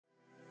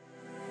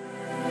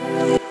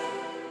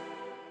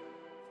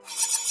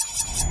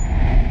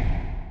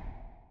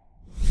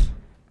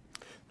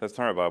Let's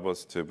turn our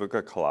Bibles to the book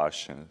of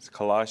Colossians.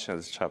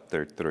 Colossians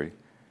chapter 3.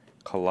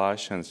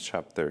 Colossians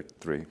chapter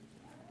 3.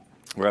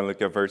 We're going to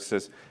look at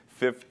verses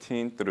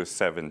 15 through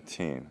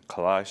 17.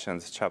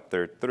 Colossians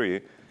chapter 3,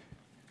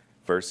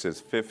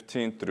 verses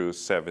 15 through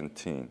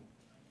 17.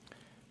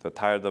 The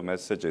title of the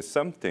message is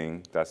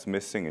Something That's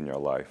Missing in Your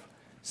Life.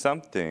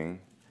 Something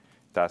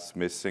That's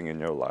Missing in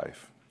Your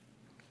Life.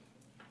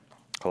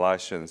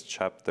 Colossians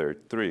chapter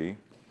 3,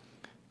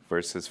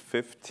 verses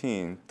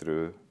 15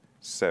 through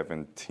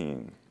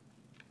 17.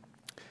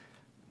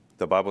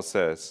 The Bible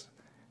says,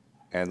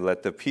 "And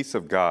let the peace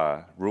of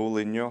God rule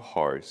in your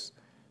hearts,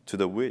 to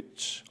the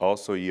which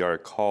also ye are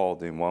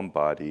called in one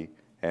body,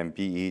 and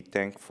be ye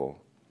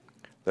thankful.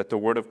 Let the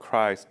word of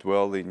Christ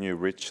dwell in you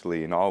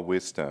richly in all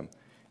wisdom,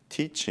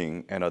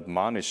 teaching and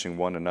admonishing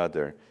one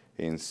another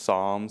in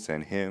psalms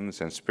and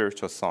hymns and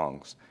spiritual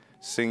songs,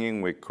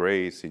 singing with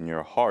grace in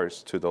your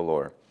hearts to the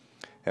Lord.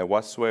 And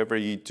whatsoever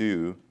ye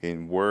do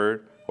in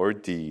word or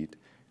deed,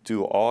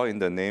 do all in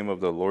the name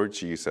of the Lord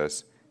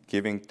Jesus,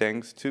 giving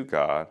thanks to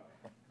God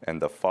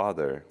and the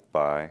Father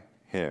by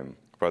him."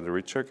 Brother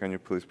Richard, can you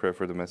please pray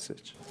for the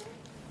message?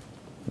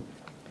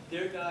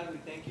 Dear God, we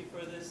thank you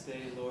for this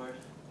day, Lord.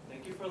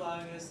 Thank you for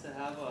allowing us to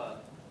have a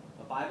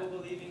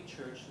Bible-believing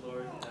church,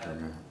 Lord,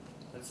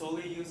 that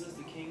solely uses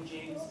the King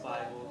James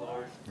Bible,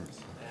 Lord.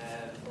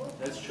 And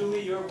that's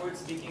truly your word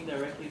speaking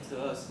directly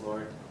to us,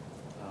 Lord.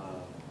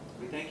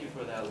 We thank you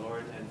for that,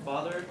 Lord. And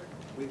Father,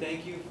 we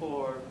thank you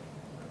for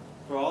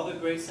all the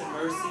grace and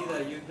mercy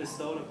that you've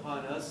bestowed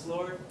upon us,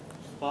 Lord.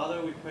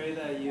 Father, we pray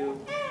that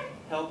you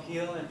help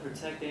heal and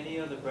protect any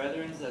of the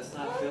brethren that's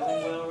not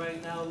feeling well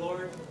right now,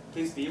 Lord.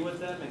 Please be with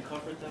them and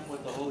comfort them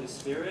with the Holy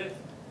Spirit.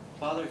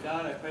 Father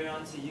God, I pray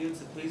unto you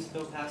to please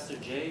fill Pastor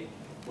Jay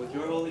with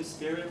your Holy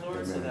Spirit,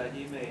 Lord, so that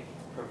he may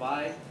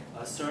provide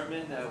a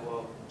sermon that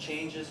will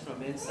change us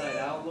from inside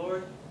out,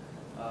 Lord.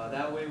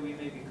 That way we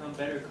may become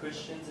better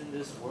Christians in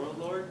this world,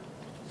 Lord.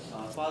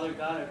 Father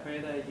God, I pray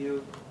that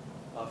you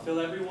fill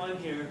everyone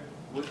here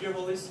with your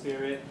Holy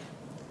Spirit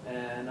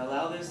and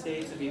allow this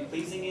day to be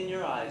pleasing in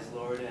your eyes,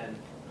 Lord, and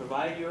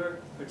provide your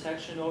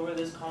protection over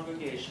this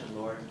congregation,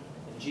 Lord.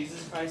 In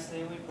Jesus Christ's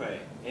name we pray.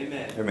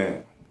 Amen.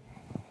 Amen.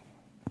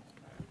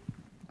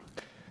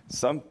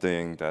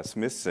 Something that's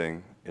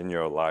missing in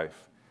your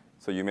life.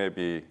 So you may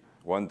be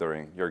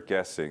wondering, you're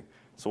guessing,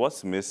 so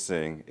what's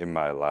missing in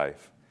my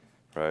life,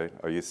 right?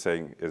 Are you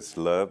saying, is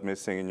love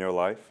missing in your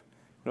life?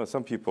 You know,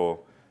 some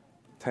people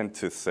tend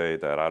to say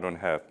that I don't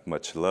have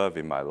much love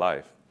in my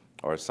life.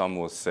 Or some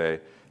will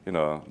say, you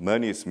know,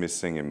 money is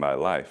missing in my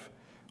life.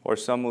 Or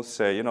some will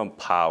say, you know,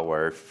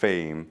 power,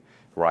 fame,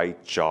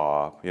 right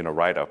job, you know,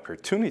 right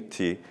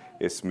opportunity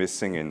is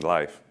missing in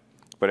life.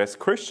 But as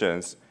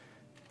Christians,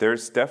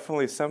 there's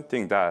definitely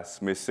something that's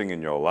missing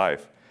in your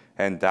life,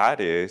 and that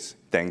is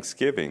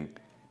thanksgiving,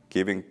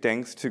 giving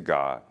thanks to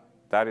God.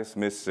 That is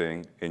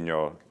missing in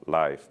your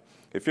life.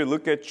 If you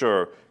look at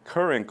your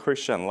current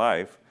Christian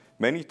life,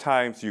 many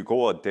times you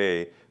go a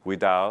day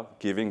without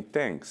giving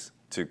thanks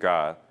to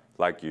God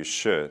like you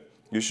should.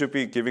 You should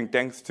be giving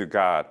thanks to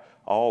God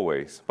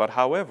always. But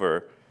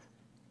however,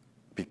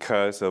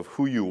 because of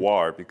who you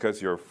are,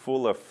 because you're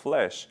full of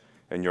flesh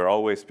and you're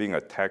always being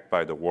attacked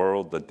by the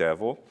world, the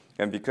devil,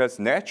 and because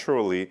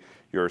naturally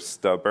you're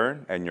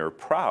stubborn and you're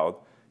proud,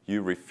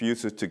 you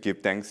refuse to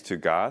give thanks to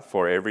God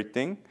for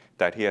everything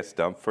that he has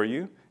done for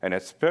you, and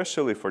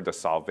especially for the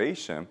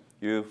salvation.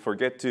 You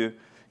forget to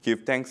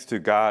give thanks to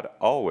God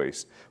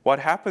always. What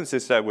happens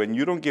is that when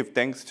you don't give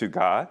thanks to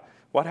God,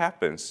 what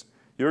happens?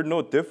 You're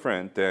no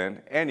different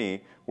than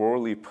any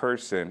worldly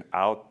person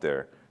out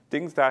there.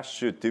 Things that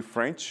should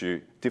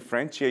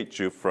differentiate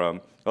you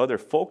from other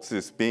folks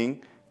is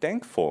being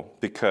thankful,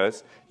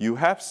 because you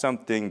have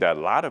something that a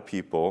lot of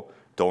people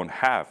don't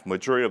have.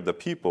 Majority of the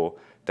people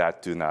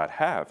that do not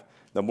have.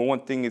 Number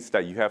one thing is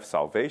that you have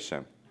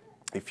salvation.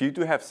 If you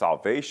do have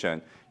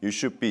salvation, you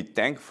should be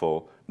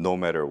thankful no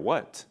matter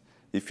what.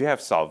 If you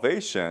have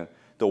salvation,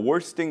 the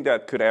worst thing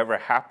that could ever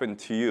happen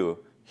to you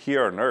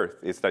here on earth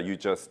is that you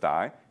just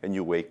die and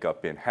you wake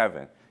up in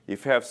heaven.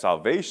 If you have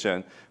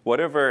salvation,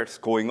 whatever is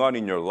going on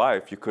in your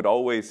life, you could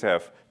always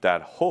have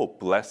that hope,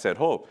 blessed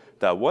hope,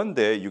 that one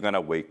day you're going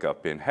to wake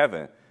up in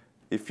heaven.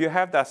 If you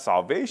have that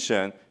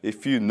salvation,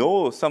 if you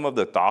know some of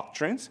the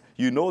doctrines,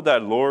 you know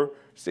that Lord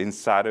is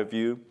inside of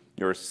you,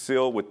 you're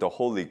sealed with the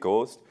Holy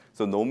Ghost.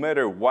 So no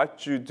matter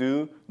what you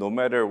do, no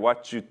matter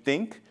what you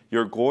think,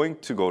 you're going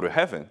to go to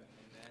heaven.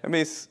 I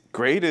mean, it's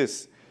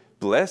greatest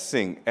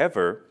blessing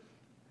ever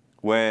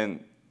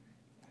when,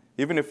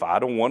 even if I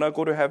don't want to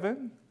go to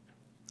heaven,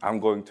 I'm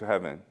going to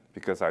heaven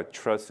because I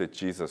trusted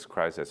Jesus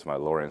Christ as my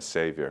Lord and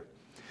Savior.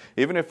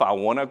 Even if I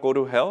want to go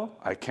to hell,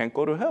 I can't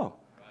go to hell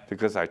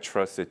because I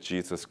trusted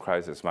Jesus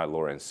Christ as my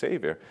Lord and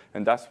Savior.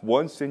 And that's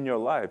once in your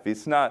life.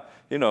 It's not,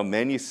 you know,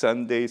 many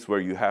Sundays where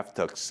you have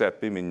to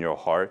accept him in your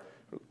heart,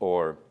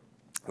 or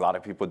a lot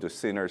of people do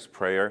sinner's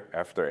prayer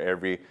after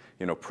every,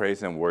 you know,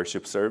 praise and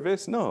worship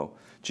service. No.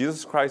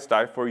 Jesus Christ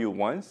died for you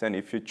once, and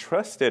if you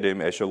trusted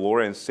him as your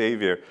Lord and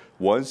Savior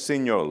once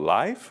in your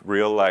life,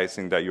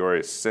 realizing that you're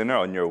a sinner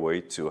on your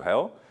way to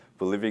hell,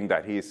 believing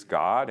that he is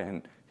God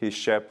and his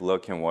shed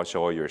blood can wash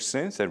all your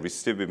sins, and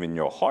receive him in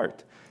your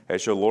heart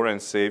as your Lord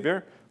and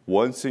Savior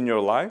once in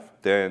your life,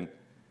 then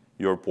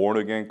you're born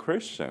again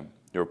Christian.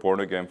 You're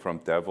born again from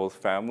devil's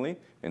family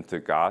into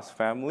God's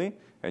family,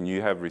 and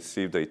you have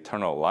received the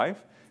eternal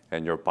life,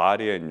 and your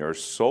body and your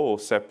soul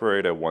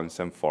separated once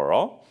and for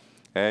all,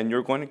 and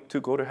you're going to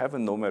go to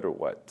heaven no matter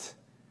what.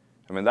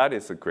 I mean, that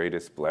is the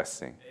greatest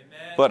blessing.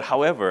 Amen. But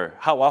however,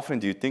 how often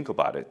do you think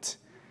about it?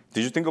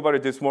 Did you think about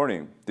it this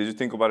morning? Did you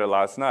think about it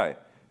last night?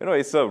 You know,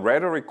 it's a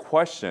rhetoric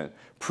question.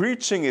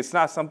 Preaching is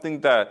not something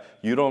that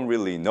you don't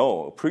really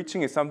know.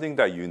 Preaching is something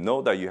that you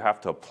know that you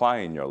have to apply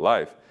in your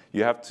life.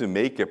 You have to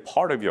make it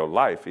part of your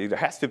life. It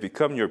has to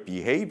become your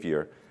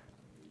behavior.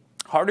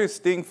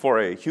 Hardest thing for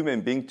a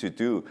human being to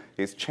do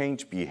is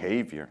change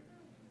behavior.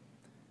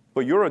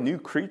 But you're a new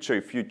creature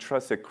if you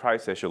trusted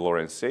Christ as your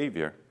Lord and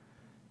Savior.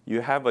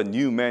 You have a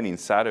new man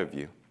inside of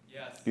you.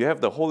 Yes. You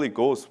have the Holy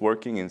Ghost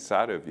working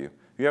inside of you.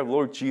 You have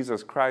Lord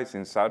Jesus Christ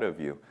inside of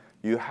you.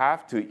 You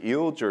have to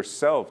yield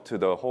yourself to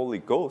the Holy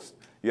Ghost.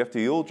 You have to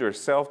yield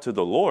yourself to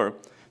the Lord.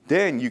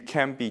 Then you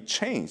can be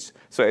changed.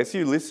 So as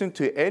you listen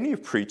to any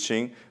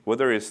preaching,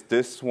 whether it's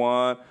this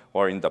one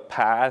or in the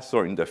past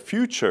or in the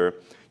future,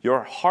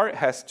 your heart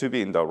has to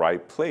be in the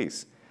right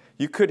place.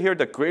 You could hear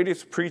the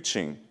greatest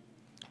preaching,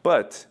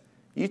 but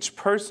each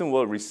person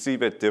will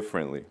receive it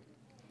differently.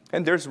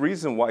 And there's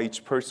reason why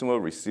each person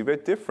will receive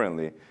it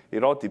differently.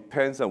 It all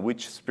depends on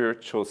which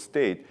spiritual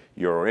state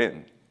you're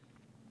in.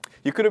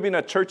 You could have been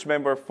a church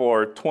member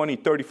for 20,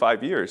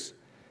 35 years,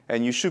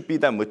 and you should be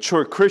that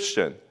mature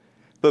Christian.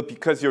 But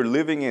because you're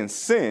living in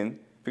sin,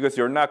 because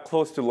you're not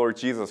close to Lord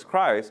Jesus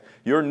Christ,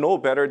 you're no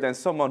better than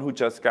someone who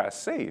just got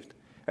saved.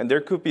 And there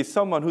could be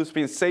someone who's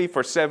been saved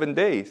for 7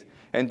 days,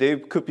 and they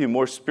could be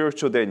more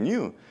spiritual than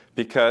you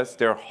because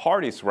their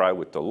heart is right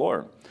with the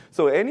Lord.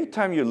 So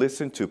anytime you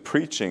listen to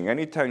preaching,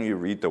 anytime you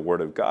read the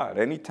Word of God,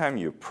 anytime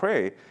you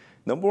pray,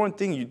 number one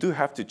thing you do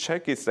have to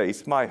check is that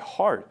is my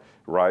heart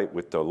right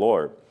with the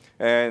Lord?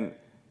 And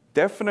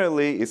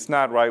definitely it's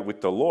not right with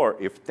the Lord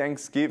if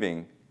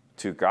thanksgiving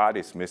to God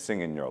is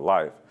missing in your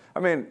life. I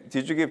mean,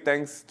 did you give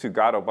thanks to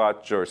God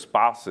about your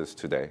spouses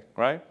today,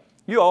 right?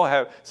 You all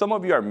have, some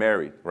of you are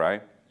married,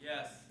 right?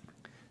 Yes.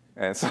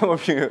 And some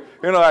of you,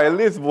 you know, at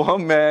least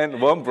one man,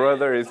 one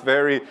brother is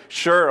very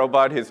sure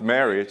about his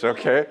marriage,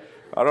 okay?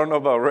 I don't know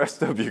about the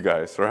rest of you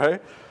guys,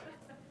 right?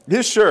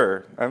 He's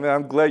sure. I mean,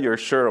 I'm glad you're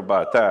sure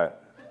about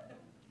that.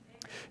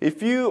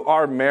 If you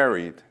are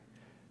married,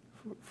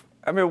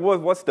 I mean,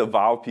 what's the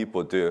vow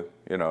people do,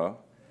 you know,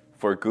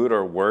 for good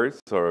or worse,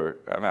 or,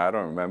 I mean, I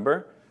don't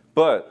remember.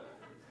 But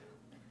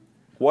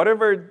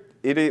whatever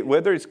it is,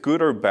 whether it's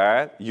good or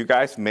bad, you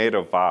guys made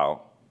a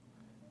vow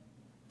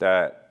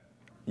that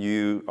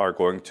you are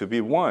going to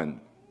be one.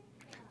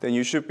 Then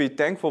you should be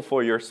thankful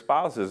for your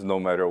spouses no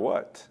matter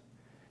what.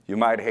 You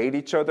might hate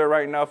each other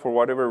right now for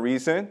whatever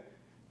reason,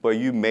 but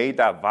you made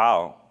that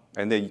vow,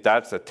 and then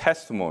that's a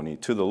testimony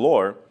to the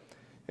Lord.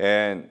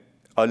 And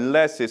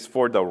unless it's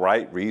for the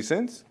right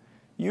reasons,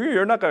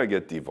 you're not going to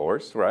get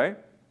divorced, right?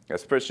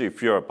 Especially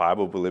if you're a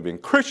Bible-believing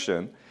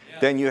Christian,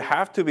 then you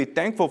have to be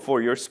thankful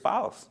for your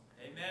spouse.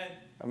 Amen.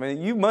 I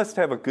mean, you must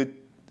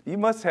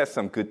have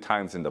some good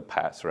times in the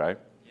past, right?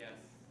 Yes.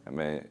 I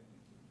mean,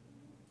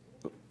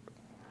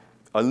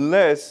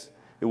 unless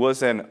it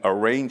was an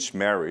arranged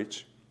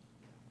marriage,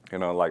 you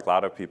know, like a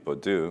lot of people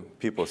do,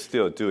 people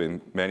still do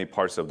in many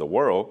parts of the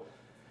world.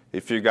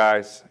 If you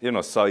guys, you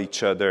know, saw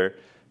each other,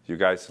 you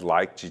guys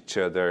liked each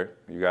other,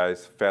 you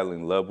guys fell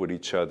in love with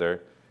each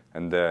other,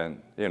 and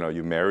then, you know,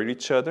 you married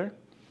each other,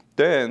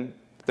 then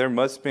there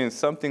must be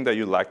something that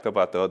you liked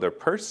about the other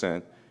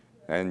person,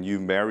 and you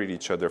married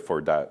each other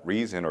for that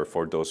reason or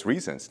for those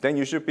reasons. Then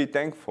you should be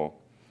thankful.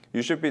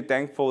 You should be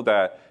thankful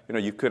that, you know,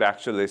 you could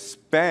actually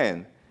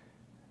spend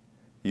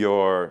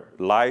your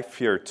life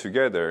here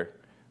together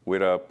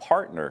with a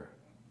partner,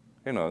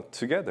 you know,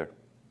 together.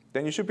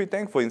 Then you should be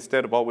thankful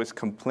instead of always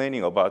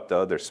complaining about the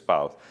other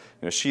spouse.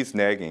 You know, she's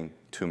nagging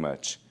too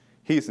much.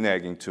 He's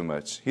nagging too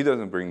much. He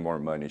doesn't bring more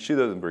money. She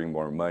doesn't bring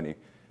more money.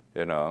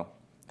 You know,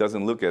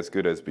 doesn't look as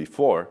good as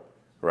before,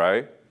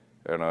 right?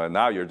 You know,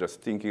 now you're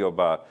just thinking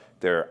about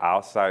their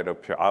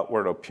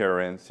outward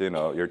appearance. You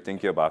know, you're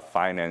thinking about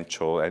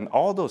financial and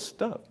all those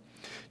stuff.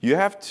 You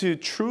have to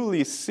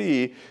truly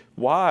see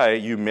why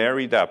you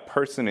married that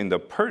person in the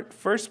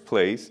first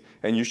place,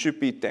 and you should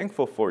be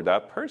thankful for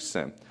that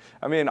person.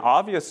 I mean,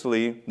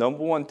 obviously,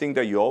 number one thing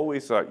that you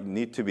always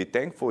need to be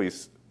thankful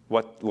is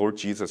what Lord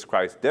Jesus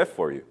Christ did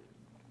for you.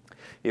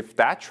 If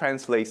that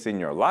translates in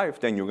your life,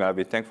 then you're going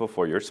to be thankful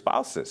for your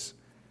spouses.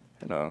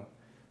 You know,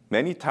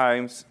 many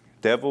times,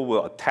 devil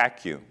will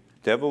attack you.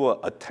 Devil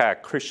will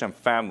attack Christian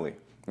family.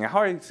 And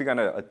how is he going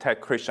to attack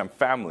Christian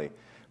family?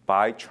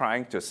 By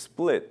trying to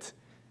split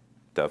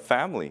the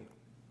family,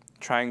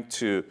 trying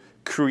to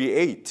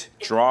create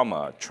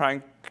drama,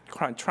 trying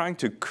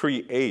to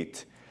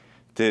create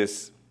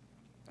this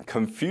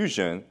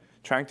confusion,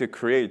 trying to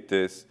create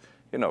this,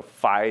 you know,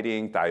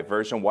 fighting,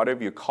 diversion,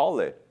 whatever you call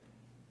it,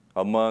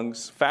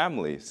 amongst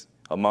families,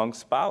 among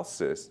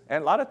spouses.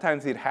 And a lot of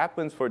times it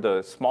happens for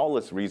the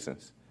smallest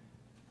reasons,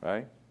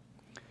 right?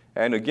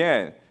 And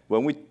again,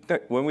 when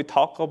we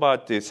talk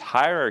about this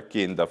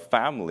hierarchy in the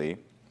family,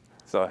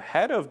 so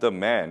head of the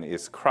man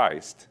is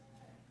Christ,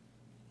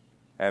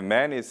 and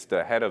man is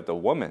the head of the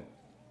woman.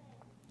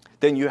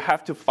 Then you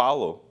have to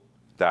follow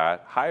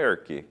that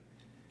hierarchy.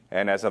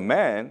 And as a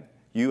man,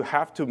 you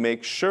have to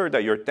make sure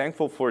that you're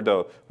thankful for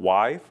the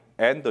wife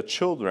and the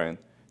children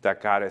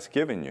that God has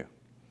given you,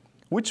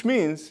 which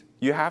means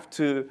you have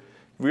to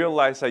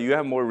realize that you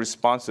have more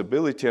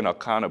responsibility and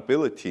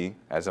accountability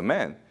as a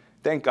man.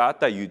 Thank God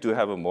that you do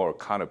have a more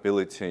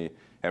accountability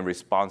and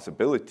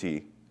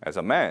responsibility as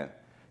a man.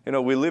 You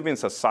know, we live in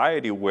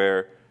society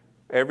where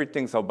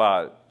everything's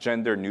about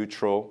gender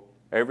neutral,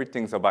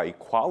 everything's about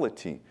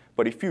equality.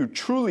 But if you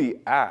truly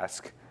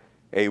ask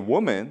a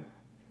woman,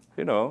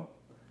 you know,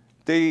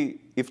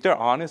 if they're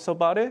honest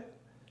about it,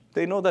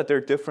 they know that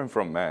they're different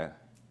from man.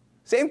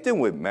 Same thing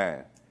with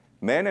man.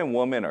 Men and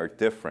women are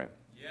different.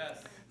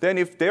 Yes. Then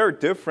if they're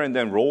different,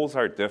 then roles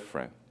are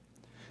different.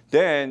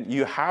 Then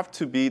you have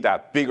to be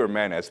that bigger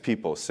man, as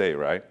people say,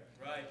 right?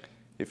 Right.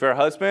 If you're a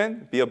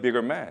husband, be a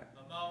bigger man.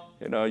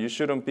 You know, you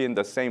shouldn't be in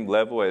the same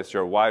level as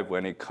your wife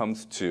when it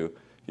comes to,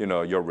 you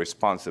know, your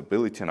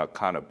responsibility and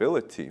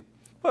accountability.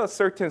 Well,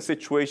 certain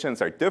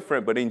situations are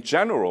different, but in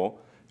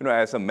general, you know,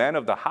 as a man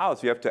of the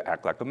house, you have to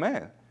act like a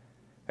man.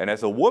 And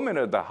as a woman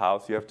of the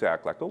house, you have to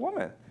act like a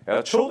woman.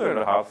 As children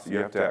of the house, you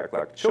have to act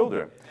like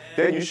children.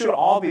 Then you should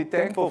all be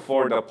thankful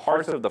for the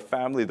parts of the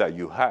family that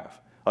you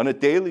have on a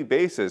daily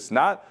basis,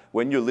 not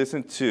when you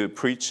listen to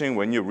preaching,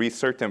 when you read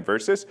certain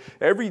verses.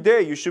 Every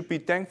day you should be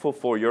thankful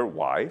for your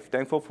wife,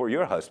 thankful for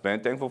your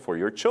husband, thankful for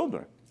your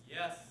children.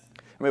 Yes.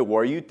 I mean,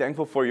 were you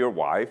thankful for your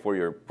wife or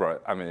your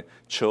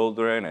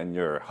children and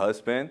your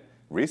husband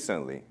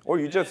recently? Or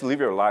you just live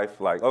your life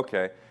like,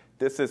 okay,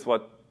 this is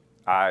what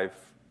I've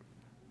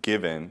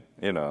given,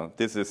 you know,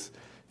 this is,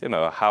 you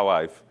know, how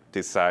I've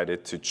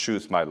decided to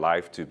choose my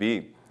life to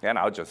be, and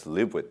I'll just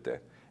live with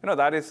it. You know,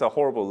 that is a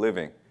horrible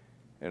living.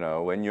 You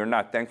know, when you're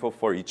not thankful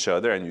for each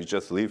other and you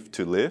just live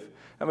to live,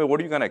 I mean, what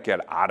are you going to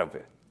get out of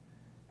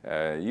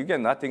it? You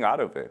get nothing out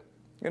of it.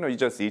 You know, you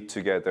just eat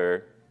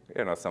together,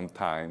 you know,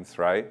 sometimes,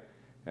 right?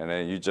 And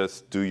then you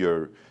just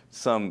do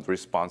some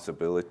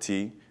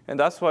responsibility. And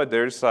that's why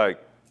there's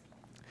like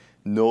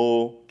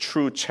no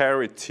true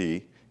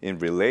charity in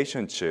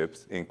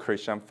relationships in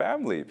Christian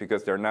family,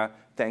 because they're not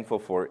thankful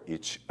for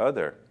each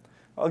other.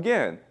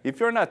 Again, if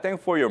you're not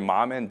thankful for your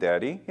mom and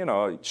daddy, you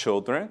know,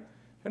 children,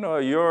 you know,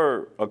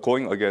 you're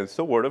going against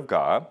the Word of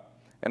God.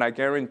 And I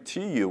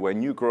guarantee you,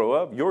 when you grow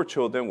up, your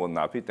children will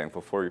not be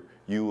thankful for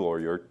you or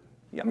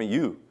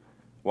you.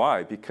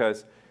 Why?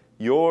 Because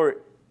your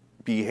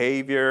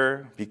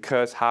behavior,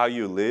 because how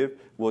you live,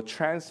 will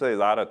translate a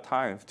lot of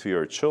times to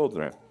your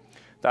children.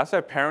 That's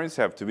why parents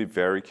have to be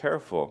very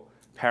careful.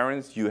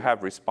 Parents, you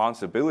have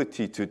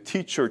responsibility to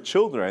teach your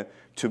children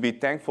to be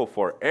thankful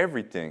for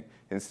everything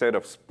instead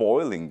of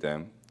spoiling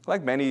them,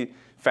 like many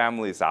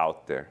families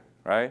out there,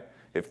 right?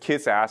 If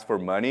kids ask for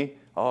money,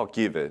 oh,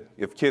 give it.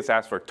 If kids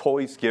ask for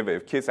toys, give it.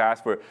 If kids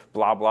ask for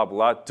blah, blah,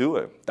 blah, do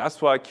it.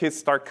 That's why kids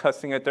start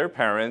cussing at their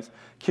parents.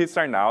 Kids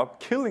are now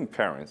killing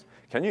parents.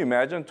 Can you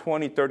imagine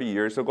 20, 30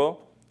 years ago?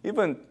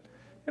 Even,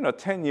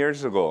 10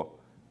 years ago.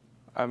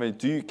 I mean,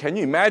 can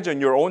you imagine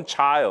your own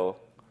child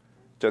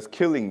just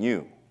killing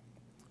you?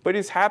 But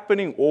it's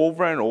happening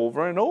over and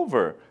over and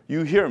over.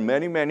 You hear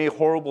many, many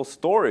horrible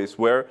stories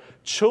where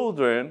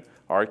children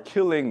are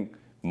killing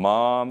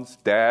moms,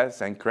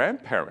 dads, and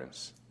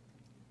grandparents.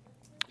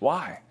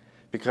 Why?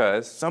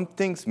 Because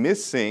something's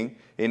missing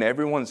in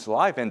everyone's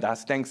life, and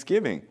that's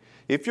Thanksgiving.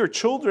 If your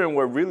children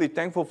were really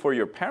thankful for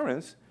your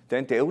parents,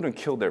 then they wouldn't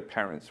kill their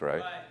parents,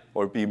 right?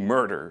 Or be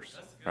murderers,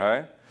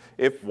 right?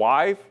 If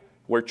wife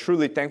were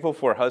truly thankful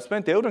for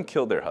husband, they wouldn't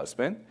kill their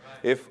husband.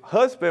 If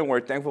husband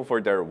were thankful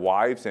for their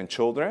wives and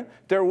children,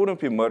 there wouldn't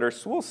be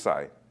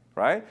murder-suicide,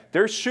 right?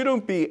 There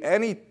shouldn't be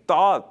any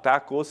thought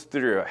that goes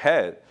through your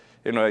head.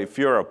 If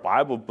you're a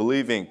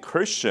Bible-believing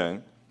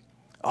Christian,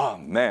 oh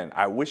man,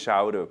 I wish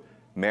I would have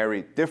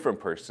married a different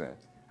person.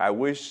 I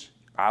wish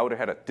I would have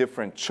had a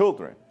different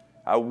children.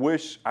 I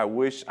wish.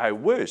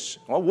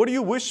 Well, what do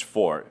you wish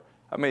for?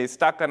 I mean, it's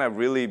not going to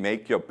really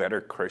make you a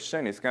better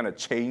Christian. It's going to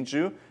change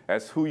you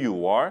as who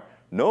you are.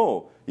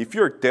 No, if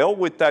you're dealt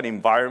with that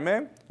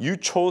environment, you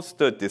chose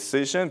the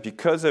decision.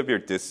 Because of your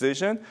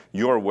decision,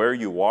 you are where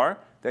you are,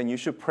 then you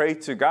should pray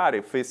to God.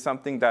 If it's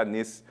something that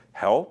needs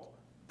help,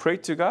 pray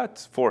to God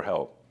for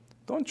help.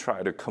 Don't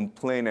try to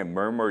complain and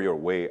murmur your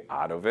way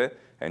out of it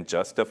and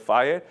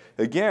justify it.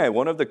 Again,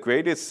 one of the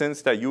greatest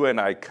sins that you and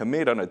I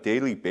commit on a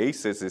daily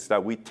basis is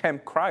that we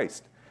tempt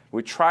Christ.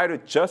 We try to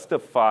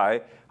justify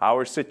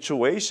our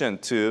situation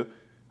to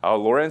our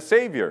Lord and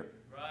Savior.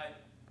 Right.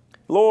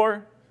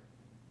 Lord,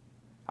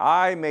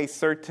 I made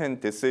certain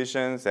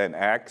decisions and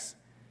acts,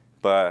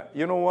 but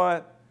you know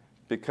what?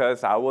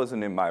 Because I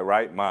wasn't in my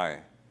right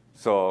mind.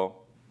 So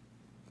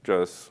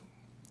just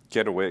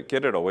get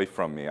it away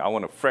from me. I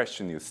want a fresh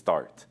new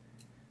start.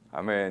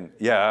 I mean,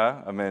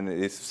 yeah, I mean,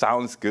 it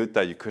sounds good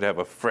that you could have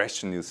a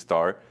fresh new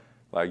start.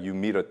 Like you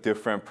meet a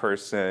different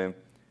person,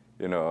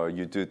 you know,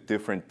 you do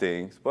different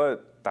things,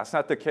 but that's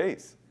not the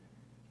case.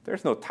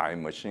 There's no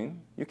time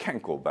machine. You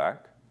can't go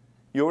back.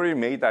 You already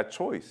made that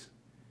choice.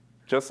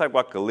 Just like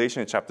what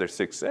Galatians chapter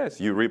 6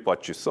 says, you reap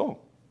what you sow.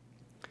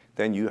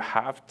 Then you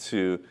have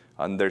to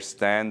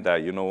understand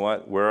that, you know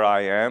what, where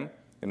I am,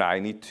 you know, I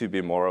need to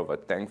be more of a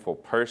thankful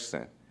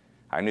person.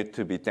 I need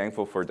to be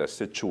thankful for the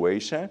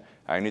situation.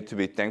 I need to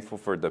be thankful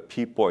for the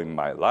people in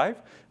my life.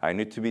 I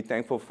need to be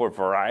thankful for a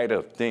variety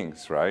of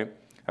things, right?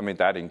 I mean,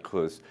 that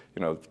includes,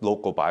 you know,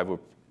 local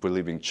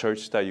Bible-believing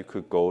church that you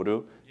could go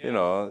to, you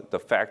know, the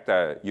fact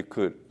that you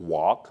could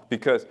walk,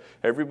 because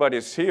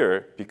everybody's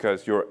here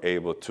because you're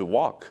able to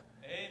walk.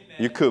 Amen.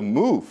 You could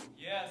move.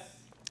 Yes.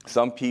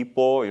 Some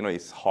people, you know,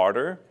 it's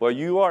harder, but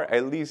you are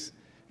at least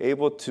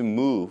able to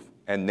move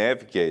and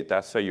navigate.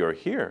 That's why you're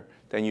here.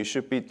 Then you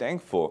should be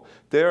thankful.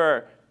 There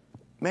are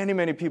many,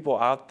 many people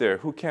out there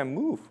who can't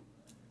move.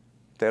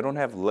 They don't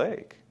have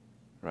leg,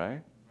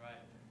 right? Right.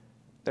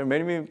 There are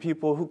many, many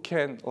people who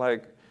can't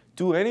like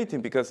do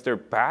anything because their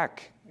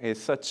back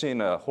is such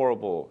in a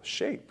horrible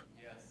shape.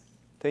 Yes.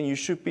 Then you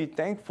should be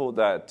thankful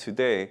that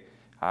today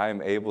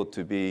I'm able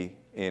to be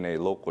in a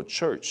local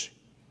church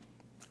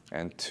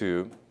and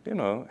to, you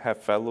know,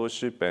 have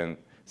fellowship and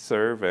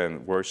serve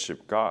and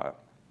worship God.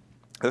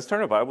 Let's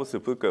turn our Bibles to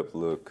the book of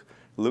Luke,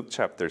 Luke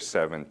chapter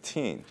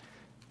 17.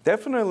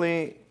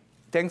 Definitely,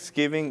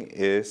 Thanksgiving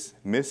is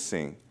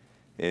missing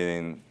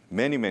in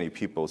many, many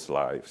people's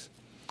lives.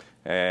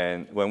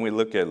 And when we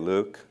look at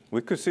Luke,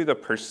 we could see the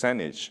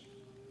percentage.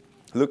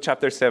 Luke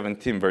chapter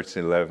 17, verse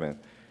 11.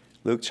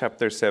 Luke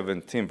chapter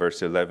 17,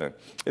 verse 11.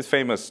 It's a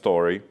famous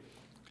story.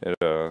 And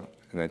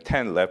the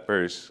 10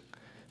 lepers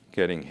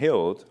getting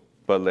healed.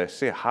 But let's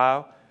see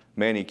how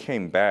many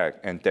came back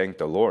and thanked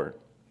the Lord.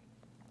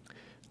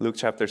 Luke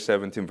chapter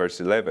 17,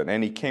 verse 11.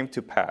 And it came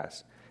to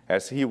pass,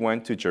 as he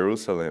went to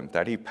Jerusalem,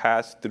 that he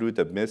passed through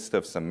the midst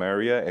of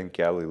Samaria and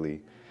Galilee.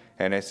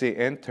 And as he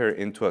entered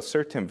into a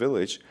certain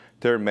village,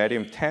 there met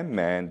him 10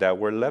 men that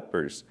were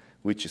lepers,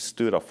 which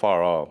stood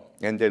afar off.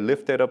 And they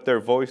lifted up their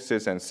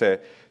voices and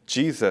said,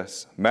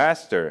 Jesus,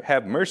 Master,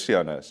 have mercy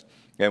on us.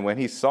 And when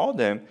he saw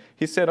them,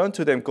 he said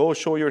unto them, Go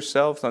show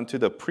yourselves unto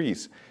the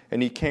priests.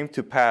 And it came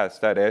to pass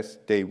that as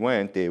they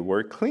went, they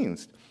were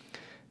cleansed.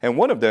 And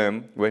one of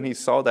them, when he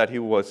saw that he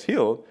was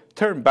healed,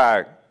 turned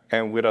back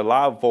and with a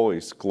loud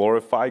voice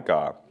glorified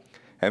God,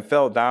 and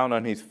fell down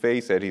on his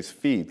face at his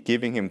feet,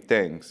 giving him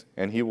thanks.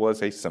 And he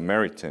was a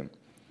Samaritan.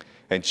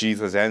 And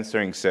Jesus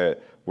answering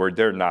said, Were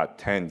there not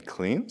 10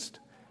 cleansed?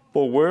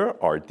 But where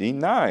are the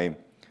 9?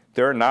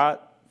 They are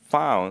not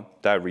found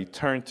that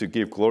returned to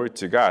give glory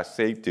to God,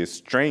 save this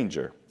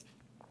stranger.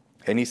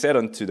 And he said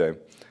unto them,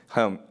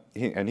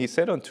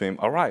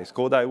 Arise,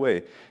 go thy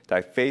way.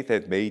 Thy faith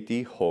hath made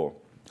thee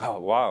whole. Oh,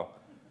 wow.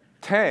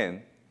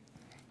 10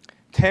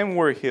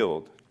 were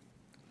healed,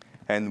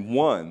 and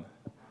 1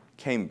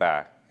 came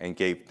back and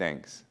gave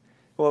thanks.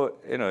 Well,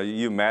 you know,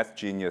 you math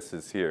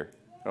geniuses here.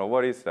 You know,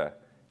 what is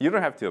that? You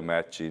don't have to be a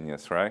math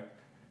genius, right?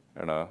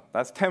 You know,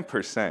 that's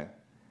 10%.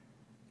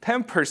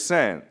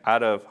 10%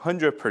 out of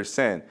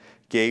 100%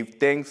 gave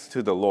thanks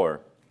to the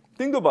Lord.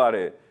 Think about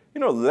it.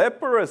 You know,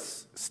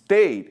 leprous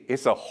state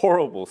is a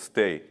horrible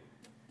state.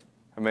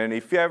 I mean,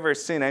 if you ever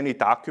seen any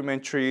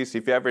documentaries,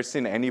 if you ever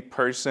seen any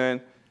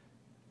person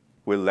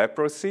with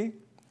leprosy,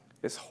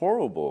 it's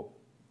horrible.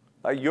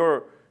 Like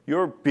your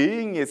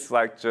being is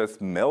like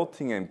just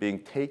melting and being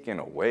taken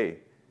away.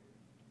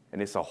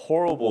 And it's a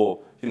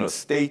horrible, you know,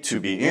 state to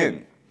be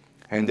in.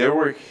 And they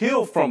were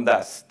healed from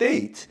that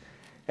state,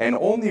 and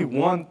only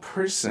 1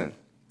 person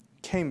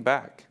came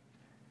back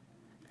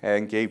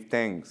and gave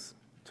thanks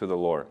to the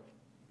Lord.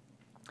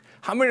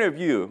 How many of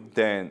you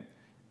then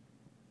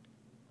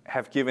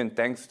have given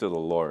thanks to the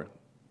Lord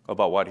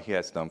about what he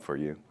has done for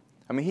you?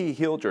 I mean, he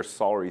healed your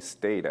sorry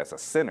state as a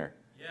sinner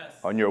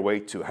on your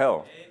way to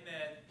hell.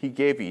 Amen. He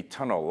gave you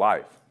eternal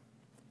life.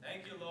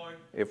 Thank you, Lord.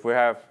 If we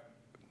have,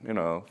 you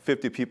know,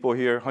 50 people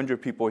here,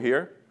 100 people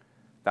here,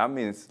 that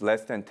means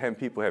less than 10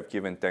 people have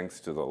given thanks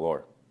to the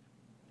Lord.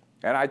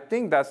 And I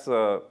think that's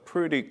a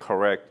pretty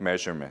correct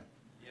measurement.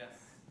 Yes.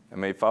 I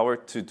mean, if I were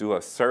to do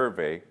a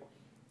survey,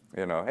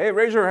 you know, hey,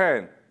 raise your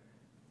hand.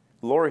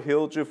 Lord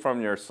healed you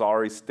from your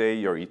sorry state,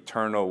 your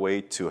eternal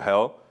way to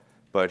hell,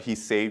 but he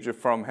saved you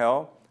from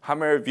hell. How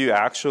many of you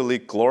actually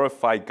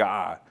glorified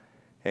God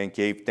and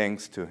gave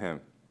thanks to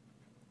him?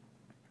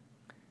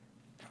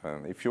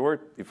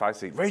 If I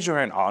say, raise your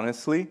hand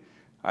honestly,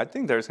 I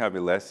think there's going to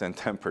be less than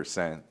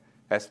 10%,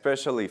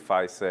 especially if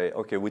I say,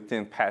 okay,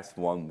 within past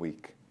 1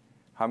 week,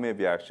 how many of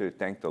you actually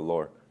thank the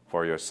Lord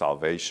for your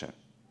salvation?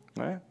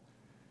 Right?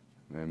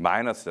 I mean,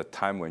 minus the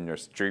time when you're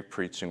street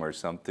preaching or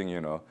something, you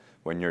know,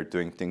 when you're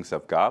doing things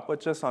of God,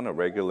 but just on a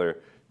regular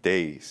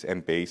days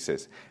and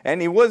basis.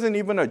 And he wasn't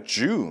even a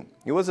Jew.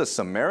 He was a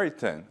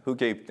Samaritan who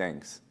gave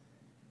thanks.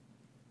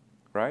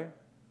 Right?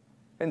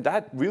 And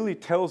that really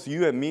tells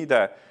you and me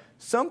that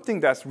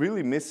something that's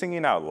really missing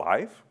in our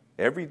life,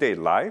 everyday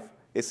life,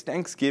 is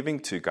thanksgiving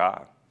to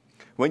God.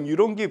 when you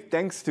don't give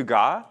thanks to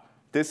God,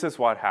 this is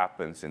what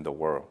happens in the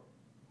world,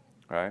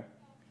 right?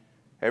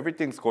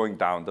 Everything's going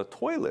down the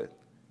toilet.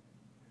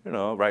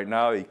 Right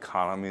now,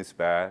 economy is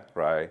bad,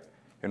 right?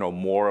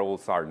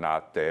 Morals are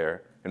not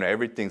there.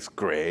 Everything's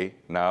gray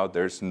now.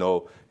 There's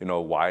no,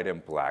 white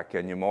and black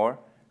anymore.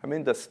 I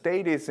mean,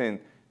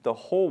 the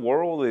whole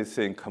world is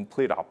in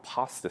complete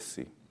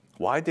apostasy.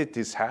 Why did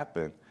this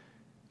happen?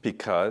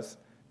 Because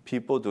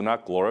people do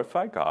not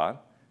glorify God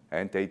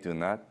and they do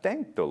not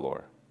thank the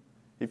Lord.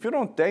 If you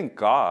don't thank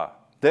God,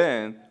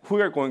 then who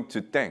are you going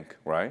to thank,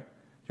 right?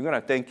 You're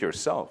going to thank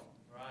yourself.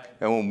 Right.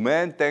 And when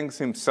man thanks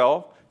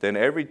himself, then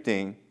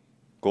everything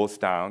goes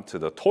down to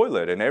the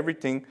toilet and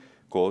everything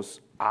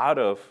goes out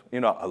of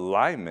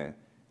alignment.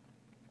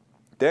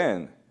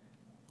 Then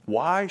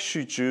why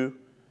should you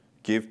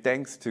give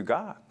thanks to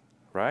God,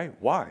 right?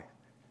 Why?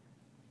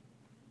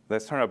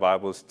 Let's turn our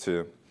Bibles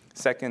to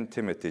 2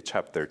 Timothy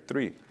chapter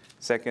 3.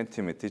 2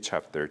 Timothy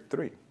chapter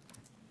 3.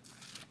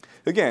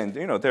 Again,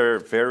 there are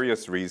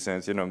various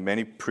reasons.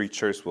 Many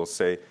preachers will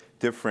say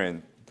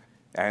different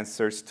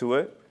answers to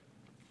it.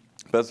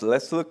 But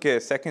let's look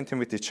at 2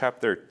 Timothy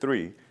chapter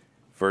 3,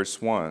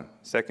 verse 1.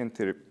 2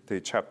 Timothy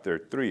chapter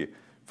 3,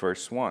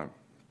 verse 1.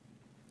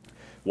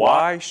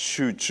 Why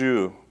should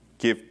you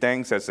give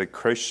thanks as a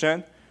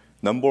Christian?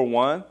 Number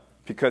one,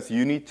 because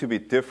you need to be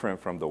different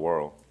from the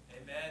world.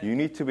 Amen. You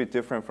need to be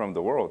different from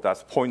the world.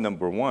 That's point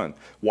number one.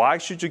 Why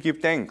should you give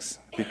thanks?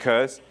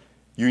 Because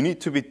you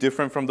need to be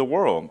different from the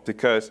world.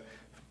 Because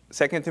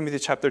 2 Timothy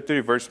chapter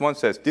 3, verse 1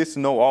 says, this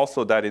know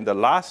also that in the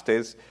last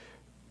days,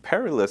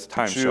 perilous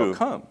times shall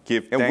come.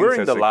 Give thanks, and we're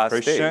in the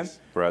last days,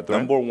 brethren.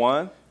 Number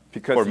one,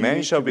 because for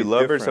men shall be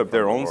lovers of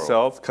their own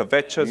selves,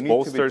 covetous,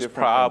 boasters,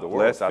 proud,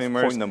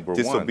 blasphemers,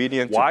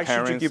 disobedient to parents,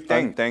 why should you give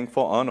thanks?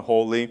 Unthankful,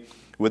 unholy,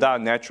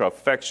 without natural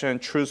affection,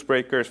 truce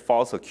breakers,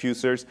 false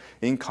accusers,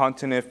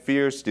 incontinent,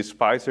 fierce,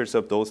 despisers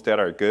of those that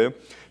are good,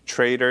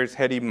 traitors,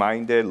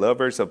 heady-minded,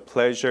 lovers of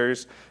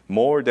pleasures,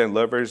 more than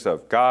lovers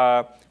of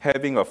God,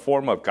 having a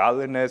form of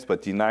godliness,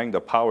 but denying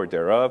the power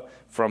thereof.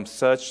 From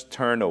such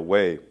turn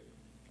away.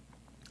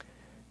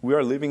 We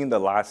are living in the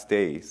last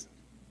days.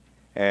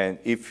 And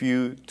if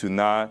you do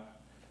not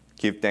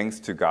give thanks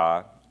to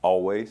God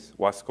always,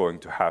 what's going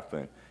to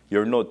happen?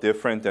 You're no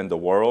different than the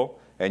world,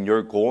 and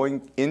you're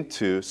going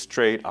into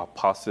straight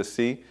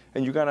apostasy,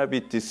 and you're going to be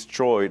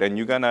destroyed, and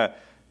you're going to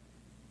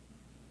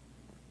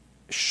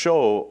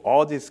show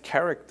all these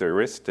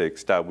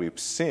characteristics that we've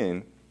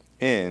seen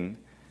in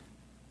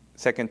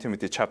 2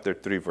 Timothy chapter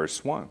 3,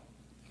 verse 1.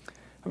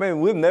 I mean,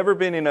 we've never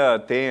been in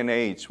a day and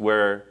age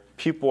where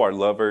people are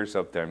lovers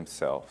of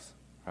themselves,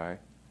 right?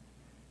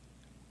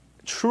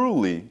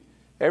 Truly,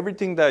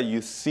 everything that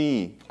you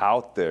see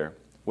out there,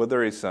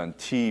 whether it's on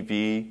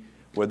TV,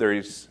 whether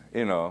it's,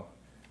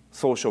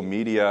 social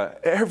media,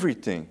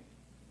 everything,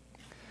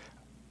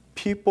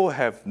 people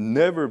have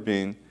never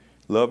been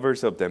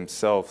lovers of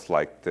themselves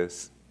like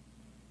this.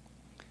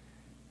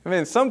 I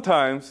mean,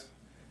 sometimes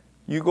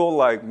you go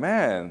like,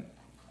 man,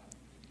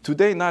 do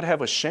they not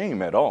have a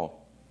shame at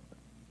all?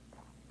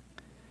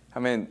 I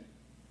mean,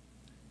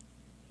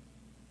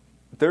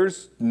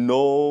 there's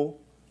no,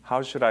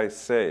 how should I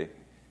say,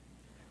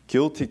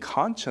 guilty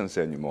conscience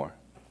anymore.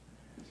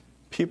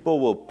 People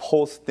will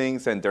post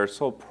things and they're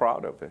so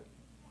proud of it.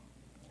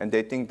 And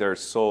they think they're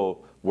so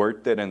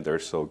worth it and they're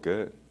so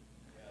good.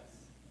 Yes.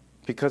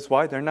 Because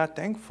why? They're not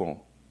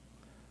thankful.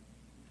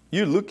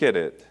 You look at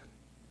it,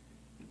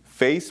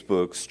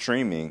 Facebook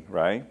streaming,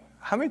 right?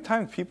 How many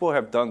times people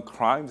have done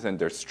crimes and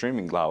they're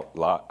streaming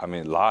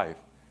live,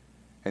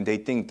 and they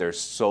think they're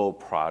so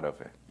proud of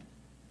it.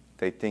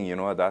 They think,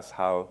 that's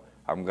how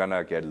I'm going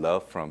to get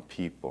love from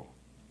people.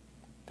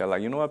 They're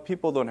like,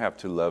 people don't have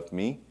to love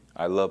me.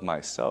 I love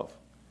myself.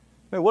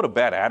 I mean, what a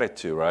bad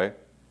attitude, right?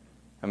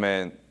 I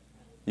mean,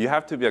 you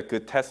have to be a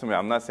good testimony.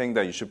 I'm not saying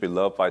that you should be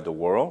loved by the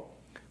world,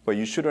 but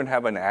you shouldn't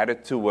have an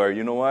attitude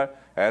where,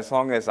 as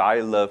long as I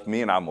love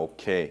me and I'm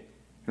okay.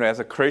 As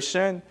a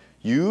Christian,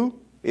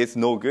 it's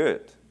no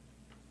good.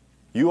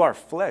 You are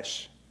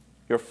flesh.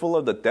 You're full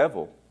of the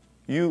devil.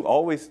 You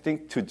always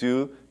think to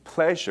do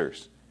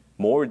pleasures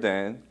more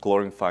than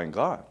glorifying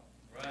God.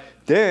 Right.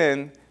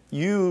 Then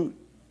you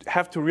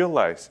have to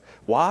realize,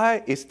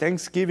 why is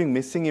Thanksgiving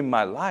missing in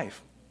my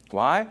life?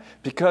 Why?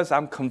 Because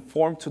I'm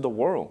conformed to the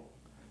world.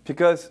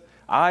 Because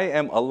I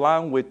am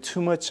aligned with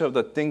too much of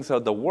the things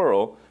of the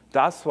world.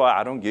 That's why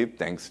I don't give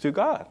thanks to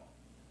God.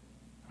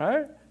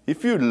 Right?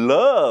 If you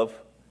love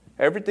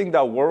everything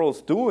that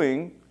world's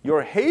doing,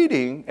 you're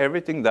hating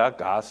everything that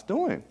God's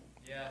doing.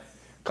 Yes.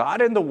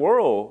 God and the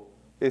world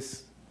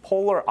is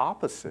polar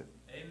opposite.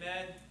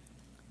 Amen.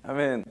 I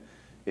mean,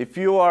 if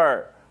you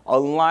are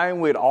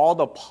aligned with all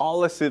the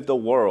policy of the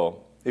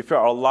world, if you're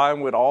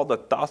aligned with all the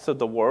thoughts of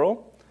the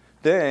world,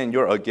 then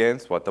you're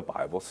against what the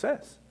Bible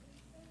says.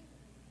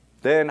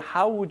 Then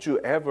how would you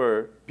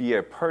ever be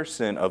a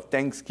person of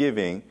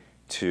thanksgiving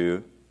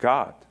to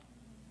God?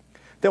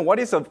 Then what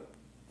is a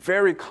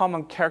very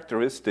common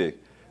characteristic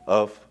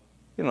of,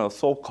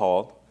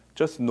 so-called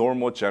just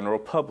normal general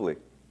public,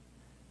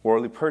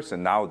 worldly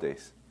person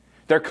nowadays?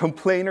 They're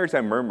complainers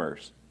and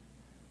murmurers.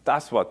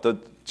 That's what the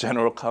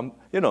general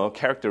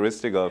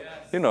characteristic of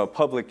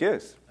public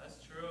is. That's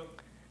true.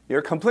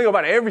 You're complaining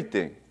about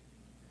everything.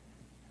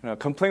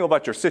 Complaining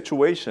about your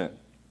situation.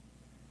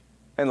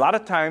 And a lot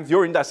of times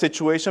you're in that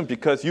situation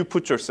because you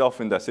put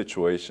yourself in that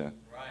situation.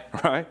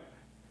 Right?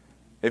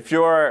 If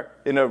you're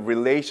in a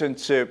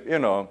relationship,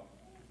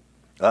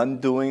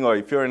 undoing, or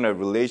if you're in a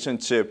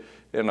relationship,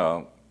 I don't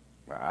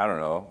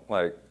know,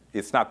 like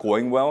it's not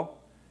going well,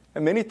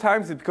 and many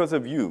times it's because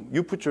of you.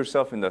 You put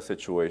yourself in that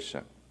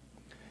situation.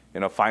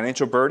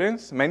 Financial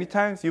burdens, many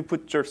times you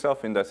put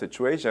yourself in that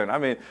situation. I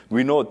mean,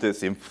 we know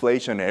this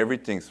inflation,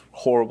 everything's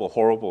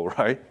horrible,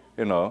 right?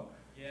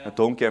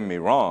 Don't get me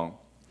wrong.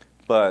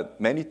 But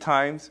many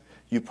times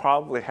you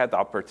probably had the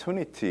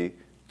opportunity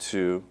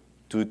to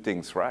do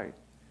things right.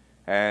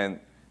 And,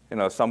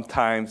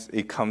 sometimes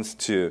it comes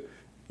to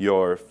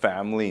your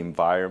family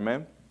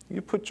environment.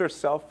 You put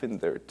yourself in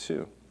there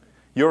too.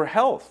 Your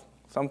health,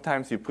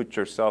 sometimes you put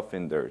yourself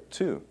in there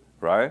too,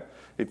 right?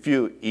 If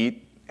you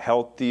eat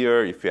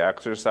healthier, if you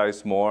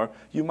exercise more,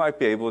 you might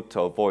be able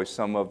to avoid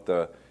some of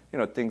the,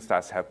 things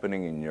that's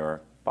happening in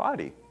your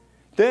body.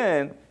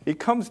 Then it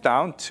comes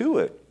down to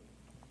it.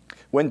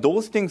 When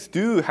those things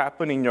do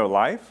happen in your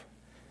life,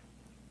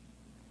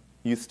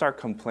 you start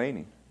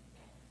complaining.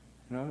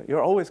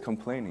 You're always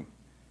complaining.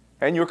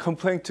 And you're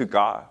complaining to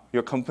God.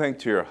 You're complaining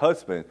to your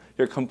husband.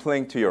 You're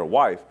complaining to your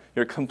wife.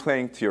 You're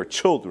complaining to your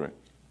children.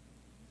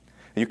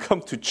 And you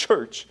come to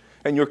church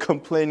and you're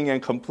complaining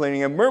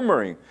and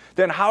murmuring.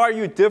 Then how are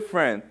you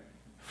different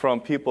from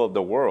people of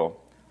the world?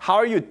 How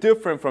are you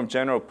different from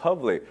general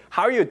public?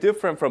 How are you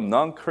different from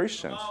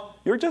non-Christians?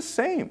 You're just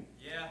same.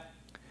 Yeah.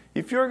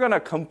 If you're going to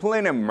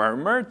complain and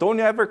murmur, don't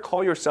ever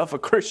call yourself a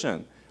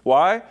Christian.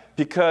 Why?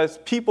 Because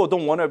people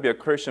don't want to be a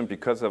Christian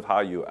because of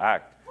how you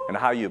act and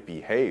how you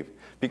behave.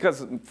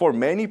 Because for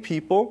many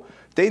people,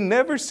 they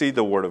never see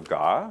the Word of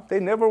God. They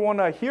never want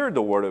to hear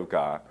the Word of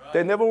God. Right.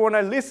 They never want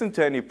to listen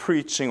to any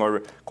preaching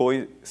or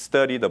go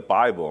study the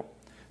Bible.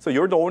 So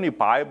you're the only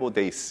Bible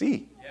they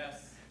see.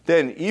 Yes.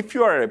 Then if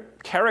you are a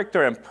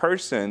character and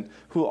person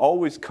who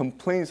always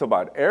complains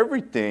about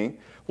everything,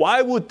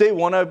 why would they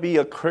want to be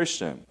a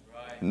Christian?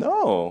 Right.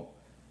 No.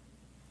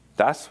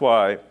 That's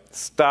why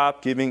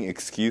stop giving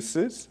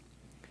excuses.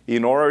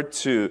 In order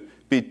to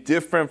be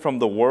different from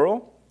the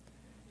world,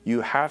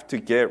 you have to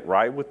get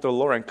right with the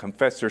Lord and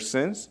confess your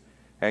sins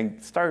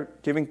and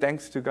start giving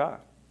thanks to God.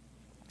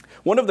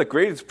 One of the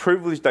greatest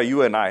privileges that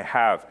you and I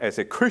have as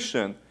a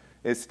Christian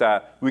is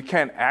that we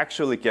can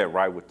actually get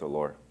right with the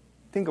Lord.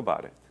 Think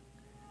about it.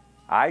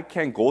 I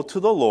can go to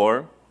the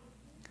Lord,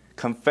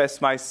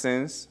 confess my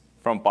sins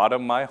from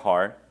bottom of my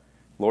heart.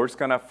 Lord's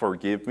going to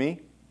forgive me,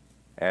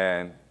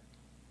 and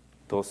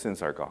those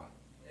sins are gone.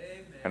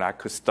 Amen. And I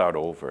could start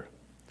over.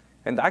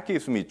 And that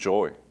gives me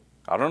joy.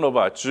 I don't know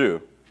about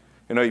you.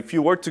 If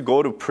you were to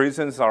go to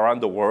prisons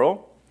around the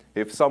world,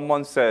 if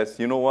someone says,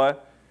 you know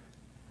what,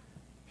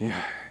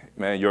 yeah,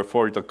 man, you're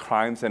for the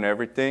crimes and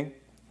everything,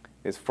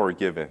 it's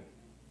forgiven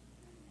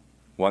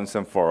once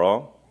and for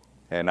all,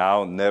 and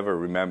I'll never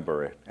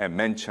remember it and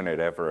mention it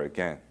ever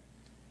again.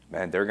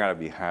 Man, they're going to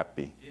be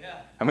happy.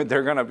 Yeah. I mean,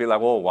 they're going to be like,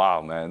 oh,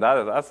 wow, man,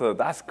 that's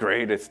the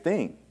greatest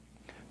thing.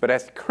 But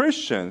as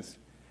Christians,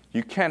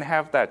 you can't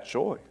have that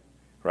joy,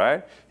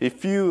 right?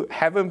 If you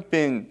haven't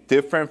been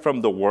different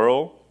from the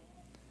world,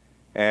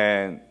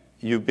 and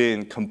you've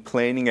been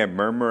complaining and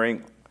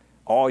murmuring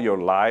all your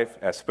life,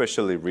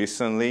 especially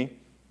recently,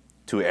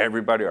 to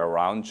everybody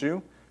around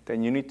you,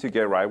 then you need to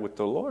get right with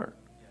the Lord.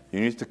 You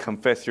need to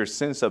confess your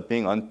sins of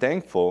being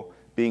unthankful,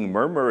 being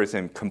murmurers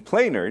and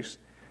complainers,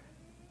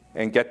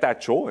 and get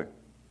that joy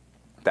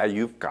that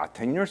you've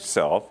gotten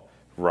yourself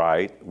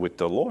right with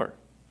the Lord.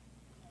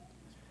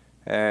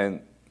 And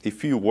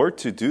if you were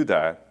to do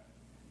that,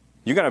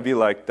 you're going to be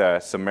like the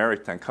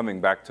Samaritan coming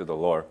back to the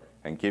Lord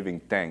and giving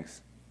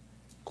thanks.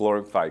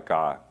 Glorify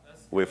God.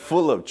 We're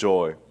full of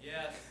joy.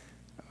 Yes.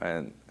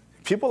 And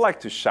people like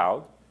to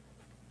shout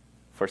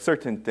for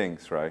certain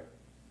things, right?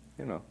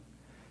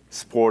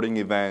 Sporting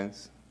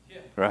events,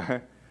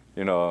 right?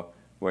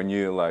 When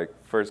you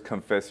first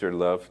confess your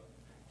love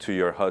to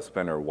your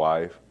husband or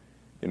wife,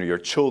 your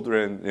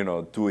children,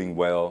 doing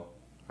well,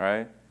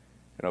 right?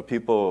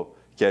 People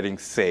getting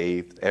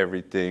saved,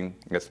 everything,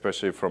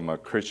 especially from a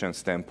Christian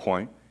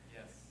standpoint.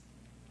 Yes.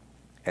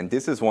 And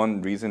this is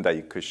one reason that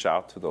you could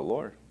shout to the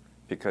Lord.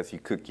 Because you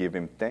could give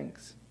him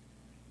thanks.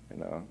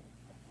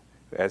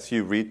 As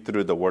you read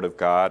through the Word of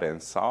God and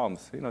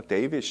Psalms,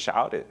 David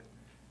shouted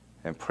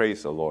and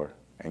praised the Lord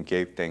and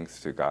gave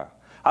thanks to God.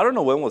 I don't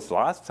know when was the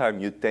last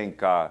time you thanked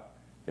God,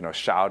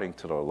 shouting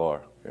to the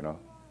Lord,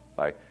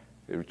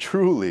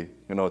 truly,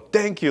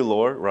 thank you,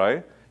 Lord,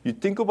 right? You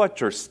think about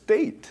your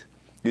state.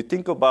 You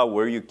think about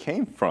where you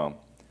came from.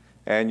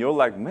 And you're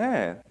like,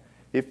 man,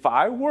 if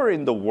I were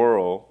in the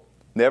world,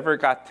 never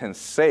gotten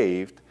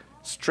saved,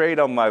 straight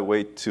on my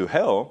way to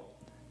hell,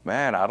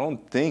 man, I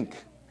don't think,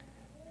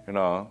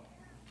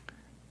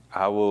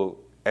 I will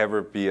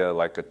ever be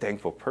a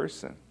thankful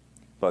person.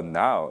 But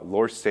now,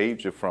 Lord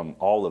saved you from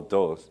all of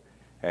those,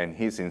 and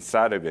He's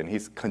inside of you, and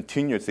He's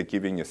continuously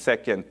giving you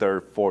second,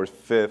 third, fourth,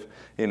 fifth,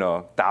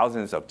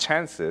 thousands of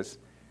chances,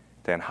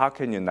 then how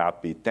can you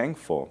not be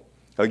thankful?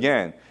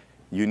 Again,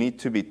 you need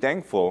to be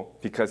thankful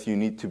because you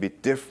need to be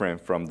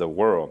different from the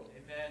world.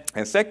 Amen.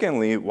 And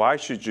secondly, why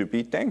should you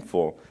be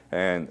thankful?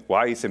 And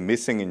why is it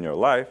missing in your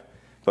life?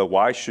 But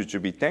why should you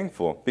be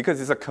thankful? Because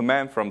it's a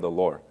command from the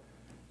Lord.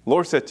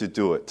 Lord said to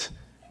do it.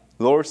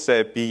 Lord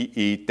said, be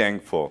ye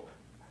thankful.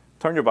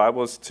 Turn your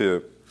Bibles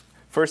to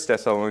 1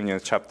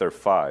 Thessalonians chapter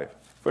 5.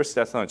 1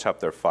 Thessalonians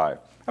chapter 5.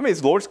 I mean,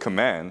 it's Lord's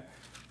command.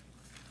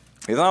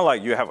 It's not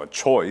like you have a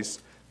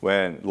choice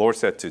when Lord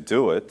said to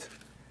do it.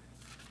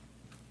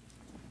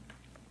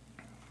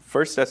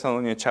 1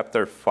 Thessalonians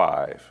chapter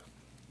 5.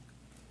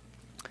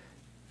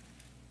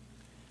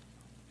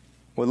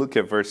 We'll look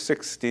at verse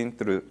 16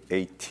 through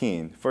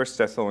 18. 1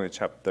 Thessalonians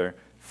chapter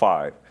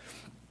 5.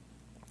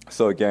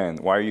 So again,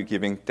 why are you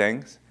giving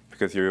thanks?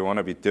 Because you want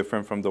to be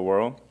different from the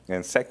world.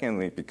 And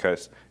secondly,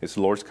 because it's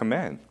Lord's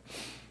command.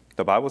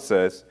 The Bible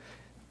says,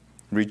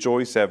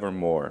 rejoice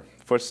evermore.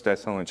 1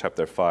 Thessalonians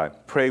chapter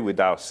 5. Pray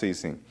without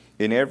ceasing.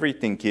 In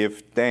everything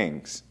give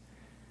thanks.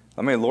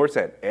 I mean, Lord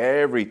said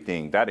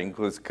everything. That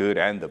includes good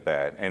and the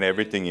bad, and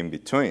everything in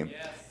between.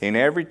 Yes. In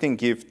everything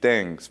give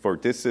thanks, for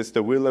this is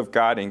the will of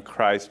God in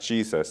Christ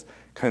Jesus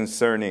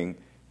concerning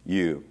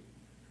you.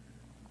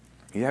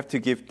 You have to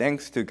give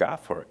thanks to God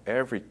for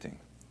everything.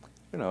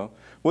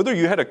 Whether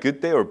you had a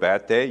good day or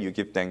bad day, you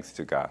give thanks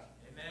to God.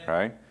 Amen.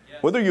 Right?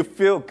 Yes. Whether you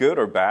feel good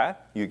or bad,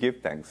 you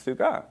give thanks to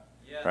God.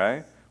 Yes.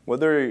 Right?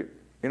 Whether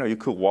you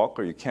could walk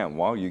or you can't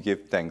walk, you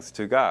give thanks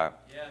to God.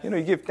 Yes.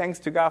 You give thanks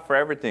to God for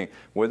everything.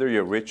 Whether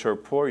you're rich or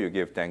poor, you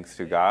give thanks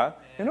to God.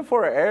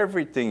 For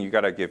everything, you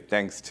got to give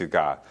thanks to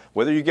God.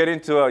 Whether you get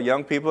into a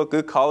young people,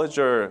 good college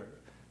or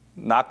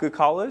not good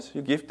college,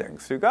 you give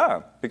thanks to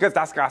God. Because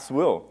that's God's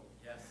will.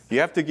 Yes. You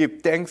have to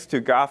give thanks to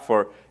God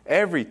for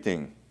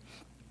everything.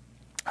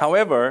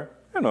 However,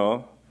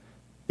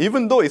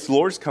 even though it's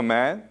Lord's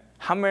command,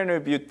 how many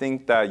of you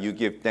think that you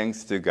give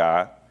thanks to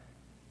God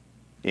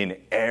in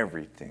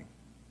everything?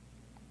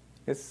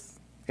 It's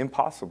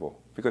impossible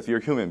because you're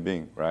a human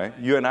being, right?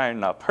 You and I are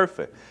not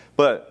perfect.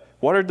 But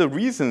what are the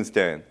reasons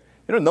then?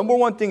 Number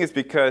one thing is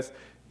because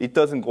it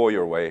doesn't go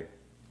your way.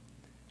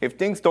 If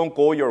things don't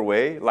go your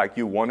way like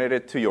you wanted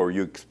it to or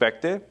you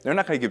expected, you're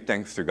not going to give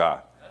thanks to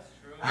God. That's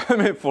true.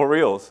 I mean, for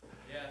reals.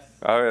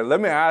 Yes. Let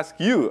me ask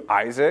you,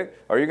 Isaac,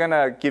 are you going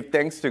to give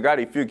thanks to God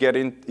if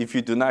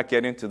you do not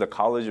get into the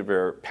college of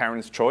your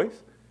parents'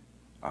 choice?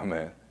 Oh,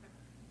 man.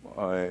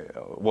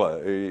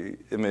 What? I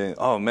mean,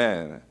 oh,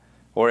 man.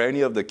 Or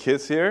any of the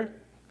kids here?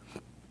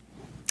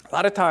 A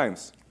lot of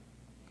times,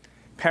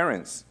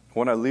 parents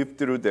want to live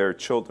through their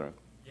children.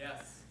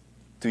 Yes.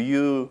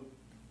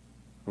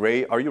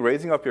 Are you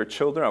raising up your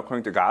children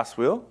according to God's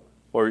will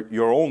or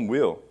your own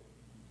will?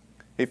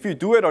 If you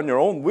do it on your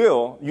own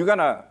will, you're going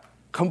to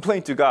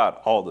complain to God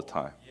all the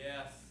time.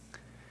 Yes.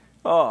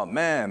 Oh,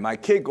 man, my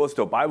kid goes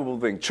to a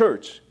Bible-believing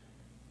church,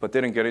 but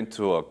didn't get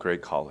into a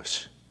great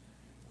college.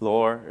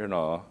 Lord,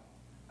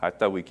 I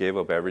thought we gave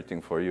up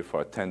everything for you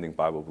for attending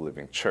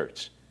Bible-believing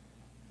church.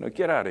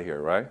 Get out of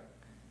here, right?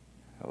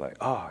 I'm like,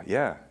 oh,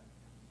 yeah.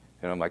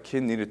 My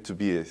kid needed to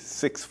be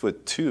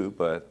 6'2",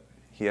 but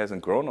he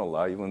hasn't grown a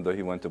lot, even though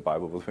he went to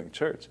Bible-believing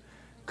church.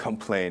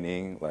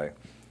 Complaining, like,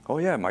 oh,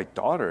 yeah, my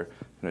daughter,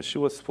 she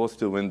was supposed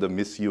to win the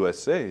Miss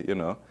USA,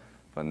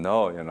 But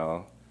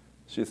no,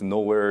 she's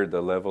nowhere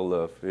the level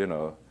of,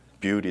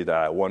 beauty that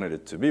I wanted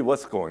it to be.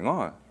 What's going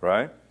on,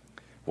 right?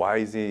 Why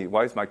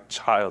is my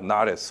child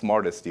not as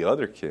smart as the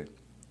other kid,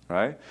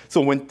 right?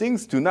 So when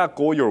things do not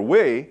go your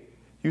way,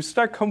 you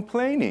start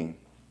complaining.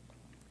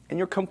 And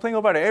you're complaining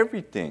about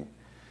everything.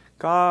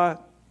 God,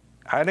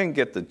 I didn't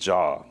get the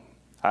job.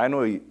 I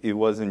know it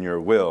wasn't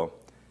your will.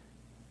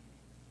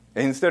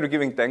 And instead of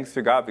giving thanks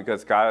to God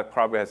because God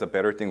probably has a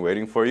better thing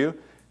waiting for you,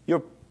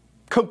 you're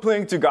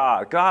complaining to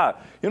God. God,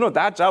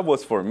 that job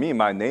was for me.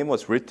 My name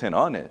was written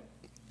on it.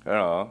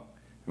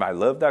 I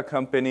love that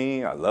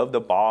company. I love the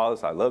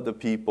boss. I love the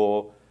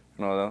people.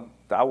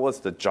 That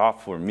was the job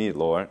for me,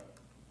 Lord.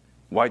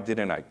 Why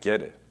didn't I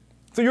get it?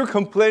 So you're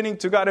complaining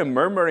to God and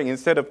murmuring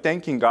instead of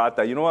thanking God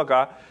that,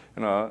 God,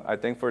 I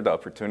thank for the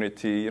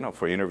opportunity,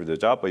 for interview the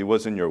job, but it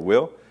wasn't your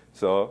will.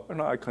 So,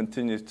 I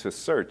continue to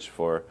search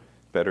for a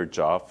better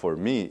job for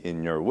me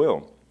in your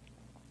will.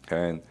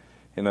 And,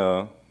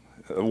 the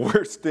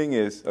worst thing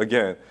is,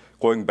 again,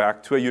 going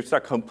back to it, you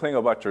start complaining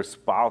about your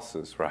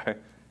spouses, right?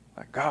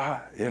 Like,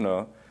 God,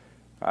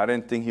 I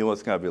didn't think he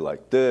was going to be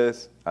like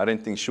this. I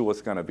didn't think she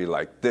was going to be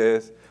like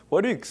this.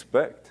 What do you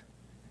expect?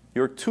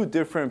 You're two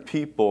different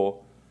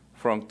people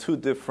from two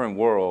different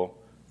worlds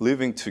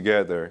living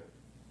together,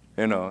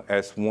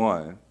 as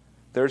one.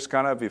 There's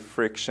going to be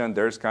friction.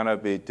 There's going to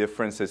be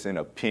differences in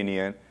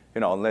opinion,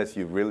 unless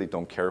you really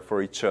don't care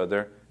for each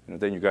other.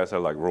 Then you guys are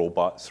like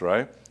robots,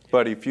 right?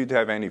 But if you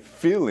have any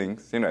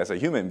feelings, as a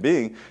human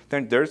being,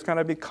 then there's going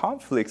to be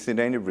conflicts in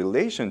any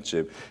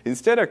relationship.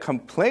 Instead of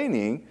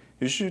complaining,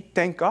 you should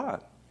thank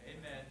God.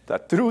 Amen.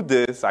 that through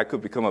this, I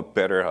could become a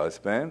better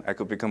husband. I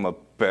could become a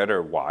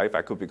better wife.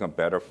 I could become a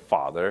better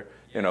father,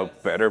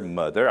 better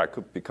mother. I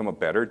could become a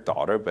better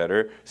daughter,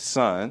 better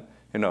son,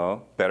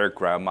 better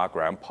grandma,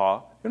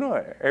 grandpa,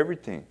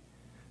 everything.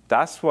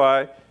 That's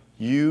why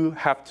you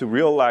have to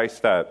realize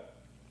that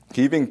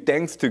giving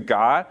thanks to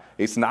God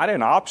is not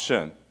an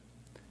option.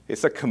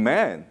 It's a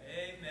command.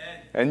 Amen.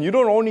 And you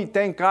don't only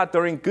thank God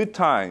during good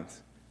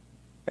times.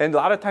 And a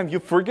lot of times you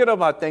forget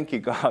about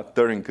thanking God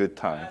during good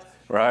times,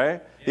 right?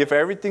 Yes. If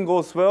everything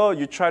goes well,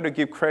 you try to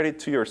give credit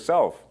to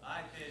yourself. I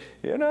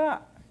did it.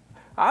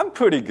 I'm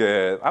pretty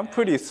good. I'm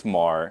pretty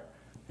smart.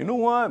 You know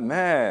what,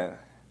 man?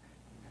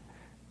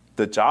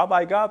 The job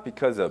I got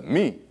because of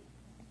me.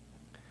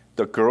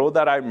 The girl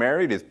that I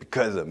married is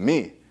because of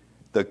me.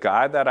 The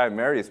guy that I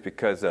married is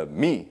because of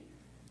me.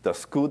 The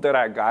school that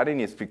I got in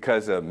is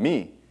because of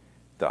me.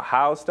 The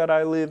house that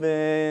I live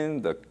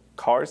in, the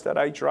cars that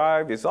I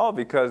drive, it's all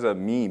because of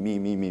me,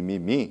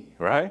 right?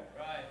 Right.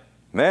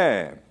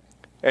 Man.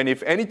 And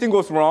if anything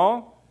goes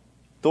wrong,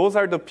 those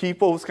are the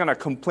people who's going to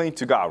complain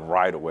to God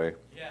right away.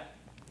 Yeah.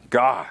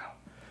 God,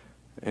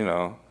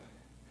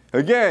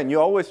 Again,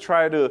 you always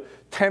try to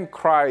tempt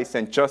Christ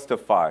and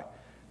justify.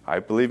 I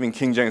believe in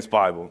King James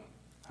Bible.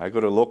 I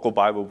go to local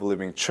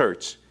Bible-believing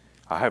church.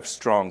 I have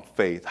strong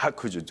faith. How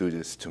could you do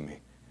this to me?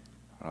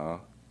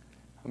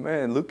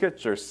 Man, look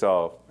at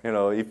yourself.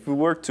 If you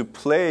were to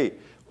play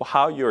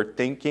how you're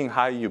thinking,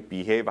 how you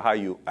behave, how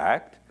you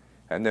act,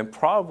 and then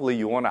probably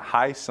you want to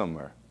hide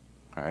somewhere,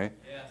 right?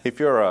 Yes. If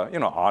you're a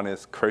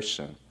honest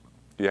Christian,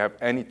 you have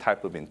any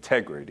type of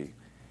integrity.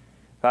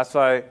 That's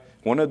why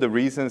one of the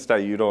reasons that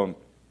you don't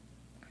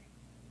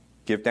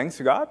give thanks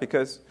to God,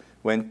 because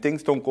when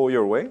things don't go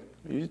your way,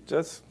 you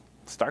just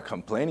start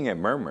complaining and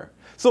murmur.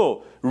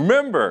 So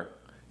remember,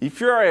 if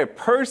you're a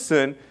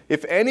person,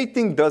 if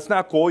anything does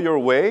not go your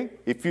way,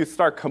 if you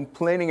start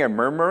complaining and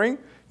murmuring,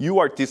 you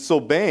are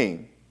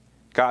disobeying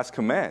God's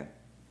command.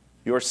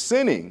 You're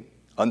sinning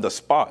on the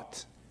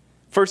spot.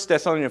 1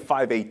 Thessalonians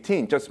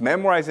 5:18, just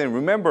memorize and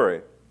remember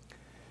it.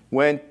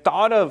 When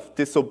thought of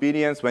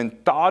disobedience, when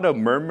thought of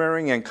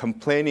murmuring and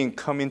complaining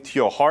come into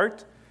your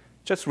heart,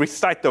 just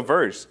recite the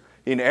verse.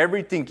 In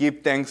everything,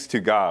 give thanks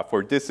to God,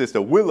 for this is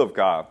the will of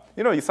God.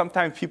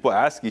 Sometimes people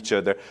ask each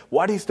other,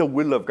 what is the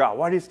will of God?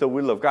 What is the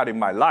will of God in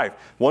my life?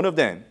 One of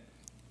them,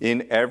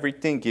 in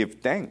everything, give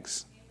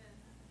thanks. Amen.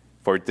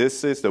 For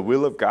this is the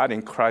will of God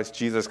in Christ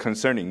Jesus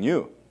concerning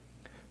you,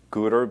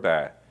 good or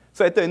bad.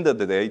 So at the end of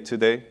the day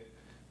today,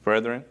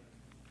 brethren,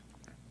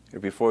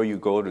 before you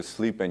go to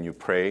sleep and you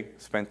pray,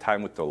 spend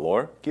time with the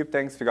Lord, give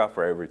thanks to God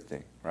for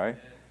everything, right?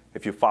 Amen.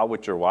 If you fought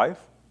with your wife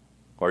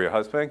or your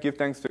husband, give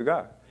thanks to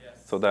God.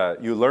 So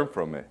that you learn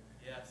from it.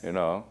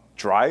 Yes.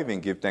 Driving,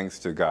 give thanks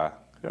to God.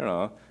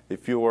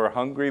 If you were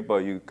hungry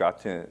but you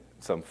got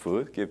some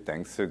food, give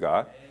thanks to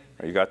God.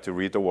 Or you got to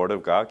read the Word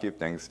of God, give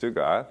thanks to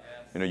God.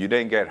 Yes. You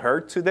didn't get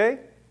hurt today,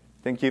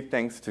 then give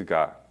thanks to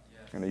God.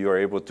 Yes. You are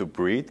able to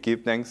breathe,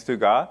 give thanks to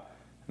God.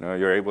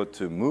 You're able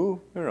to move,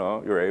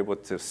 you're able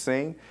to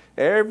sing.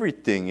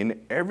 Everything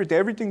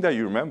that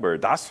you remember.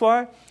 That's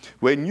why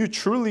when you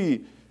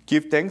truly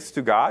give thanks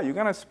to God, you're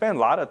going to spend a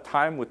lot of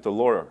time with the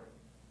Lord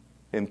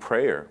in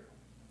prayer.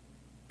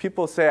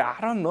 People say, I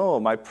don't know,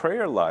 my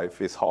prayer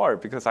life is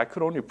hard because I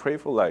could only pray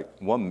for like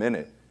 1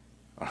 minute.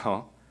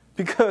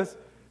 Because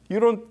you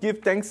don't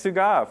give thanks to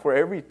God for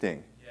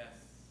everything.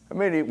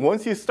 Yes.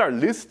 Once you start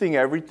listing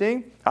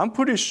everything, I'm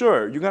pretty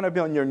sure you're going to be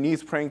on your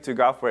knees praying to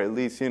God for at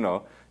least,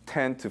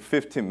 10 to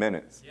 15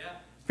 minutes. Yeah.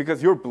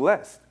 Because you're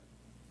blessed.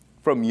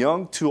 From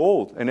young to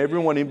old and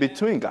everyone in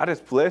between. God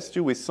has blessed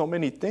you with so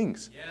many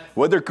things, yes.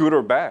 Whether good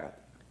or bad.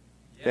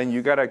 Then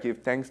you got to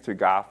give thanks to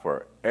God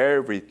for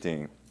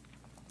everything.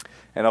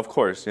 And of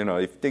course,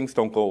 if things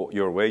don't go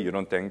your way, you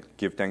don't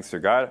give thanks to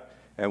God.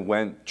 And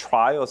when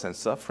trials and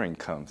suffering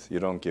comes,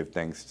 you don't give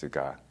thanks to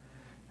God.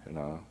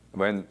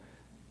 When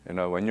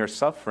you're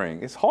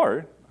suffering, it's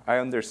hard. I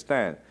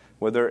understand.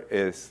 Whether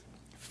it's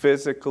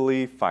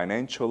physically,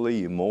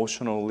 financially,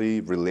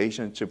 emotionally,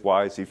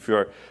 relationship-wise, if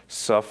you're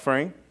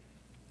suffering,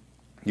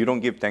 you don't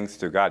give thanks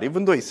to God,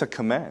 even though it's a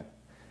command.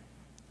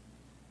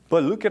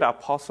 But look at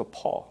Apostle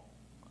Paul.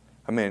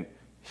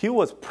 He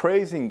was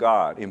praising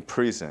God in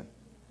prison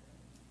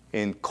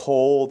in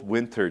cold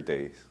winter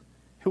days.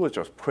 He was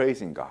just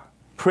praising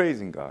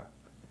God.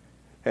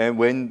 And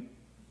when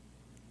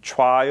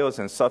trials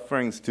and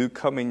sufferings do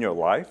come in your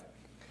life,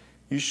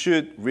 you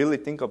should really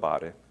think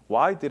about it.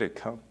 Why did it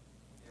come?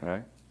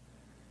 Right?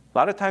 A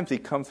lot of times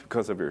it comes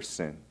because of your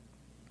sin.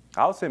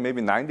 I would say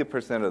maybe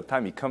 90% of the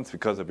time it comes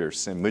because of your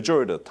sin,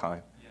 majority of the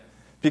time. Yes.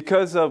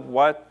 Because of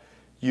what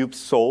you've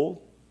sown,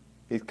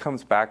 it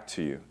comes back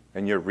to you.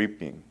 And you're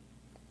reaping.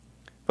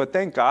 But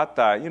thank God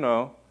that,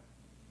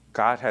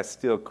 God has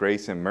still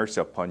grace and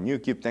mercy upon you.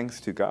 Give thanks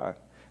to God.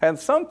 And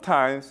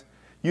sometimes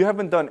you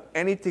haven't done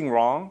anything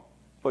wrong,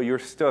 but you're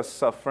still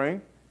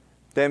suffering.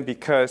 Then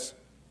because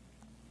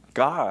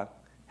God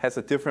has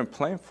a different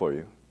plan for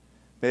you.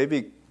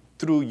 Maybe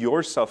through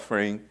your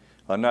suffering,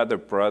 another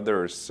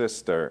brother or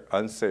sister,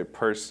 unsaved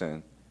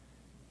person,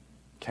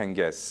 can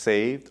get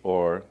saved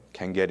or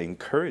can get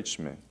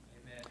encouragement.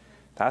 Amen.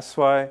 That's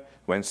why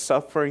when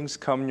sufferings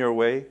come your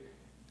way,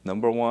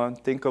 number one,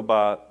 think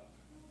about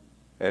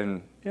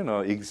and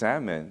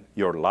examine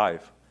your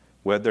life,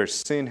 whether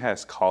sin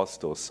has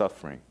caused those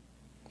suffering.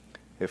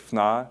 If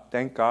not,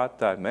 thank God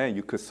that, man,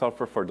 you could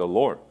suffer for the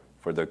Lord,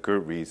 for the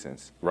good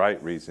reasons,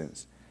 right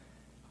reasons.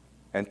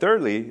 And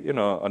thirdly,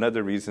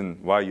 another reason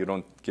why you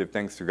don't give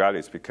thanks to God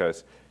is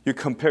because you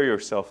compare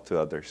yourself to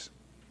others.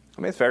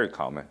 I mean, it's very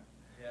common.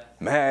 Yes.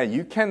 Man,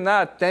 you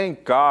cannot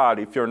thank God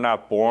if you're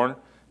not born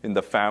in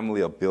the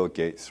family of Bill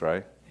Gates,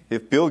 right?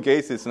 If Bill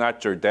Gates is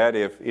not your dad,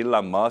 if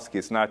Elon Musk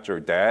is not your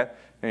dad,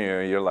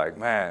 you're like,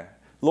 man,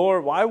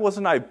 Lord, why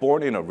wasn't I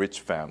born in a rich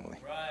family?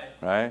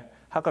 Right?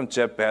 How come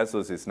Jeff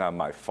Bezos is not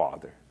my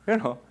father?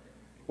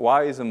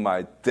 Why isn't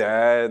my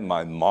dad,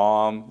 my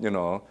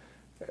mom,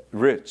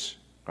 rich?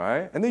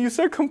 Right? And then you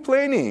start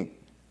complaining.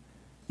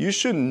 You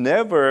should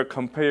never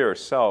compare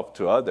yourself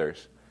to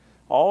others.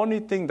 Only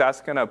thing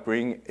that's going to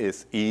bring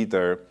is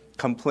either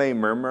complaint,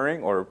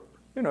 murmuring, or,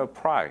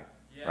 pride.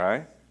 Yes.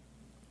 Right?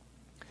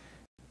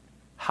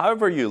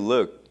 However you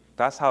look,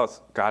 that's how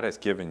God has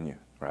given you,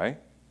 right?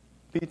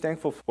 Be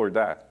thankful for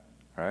that,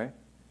 right?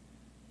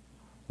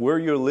 Where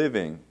you're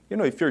living,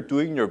 if you're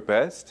doing your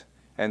best,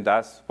 and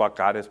that's what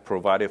God has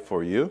provided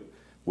for you,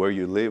 where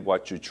you live,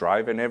 what you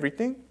drive, and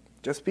everything,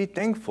 just be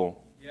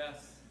thankful.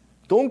 Yes.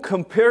 Don't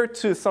compare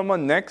to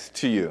someone next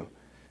to you.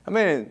 I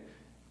mean,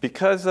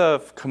 because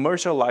of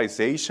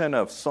commercialization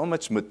of so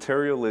much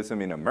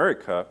materialism in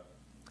America,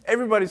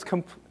 everybody's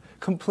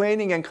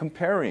complaining and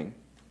comparing,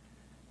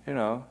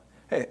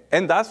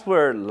 And that's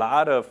where a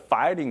lot of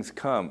fightings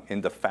come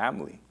in the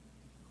family.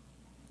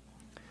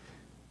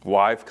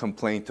 Wife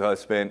complained to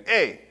husband,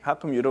 hey, how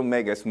come you don't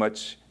make as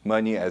much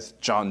money as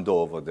John Doe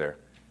over there?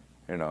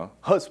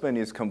 Husband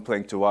is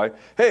complaining to wife,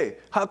 hey,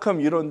 how come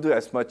you don't do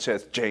as much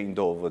as Jane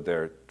Doe over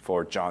there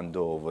for John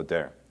Doe over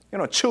there?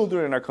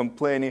 Children are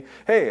complaining,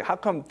 hey, how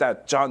come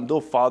that John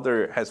Doe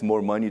father has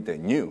more money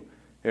than you?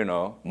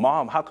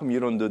 Mom, how come you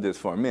don't do this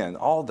for me? And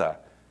all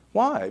that.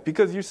 Why?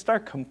 Because you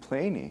start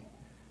complaining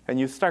and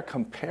you start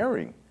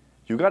comparing.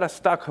 You got to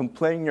stop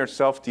complaining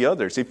yourself to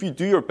others. If you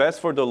do your best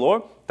for the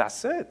Lord,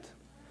 that's it.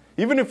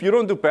 Even if you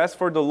don't do best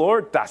for the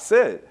Lord, that's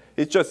it.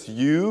 It's just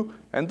you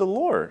and the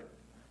Lord.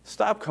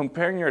 Stop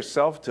comparing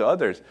yourself to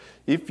others.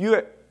 If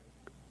you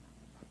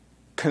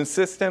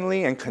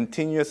consistently and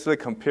continuously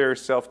compare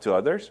yourself to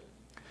others,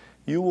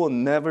 you will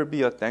never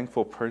be a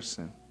thankful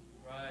person.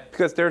 Right.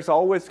 Because there's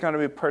always going to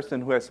be a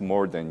person who has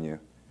more than you.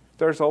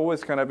 There's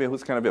always going to be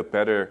who's going to be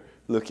better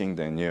looking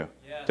than you.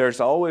 Yes. There's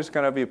always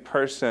going to be a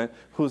person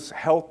who's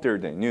healthier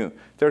than you.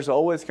 There's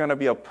always going to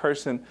be a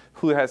person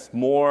who has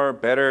more,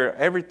 better,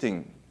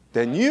 everything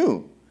than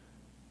you.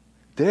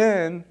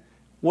 Then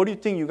what do you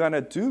think you're going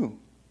to do?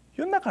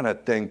 You're not going to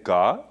thank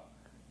God.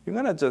 You're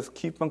going to just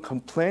keep on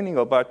complaining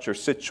about your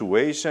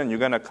situation. You're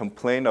going to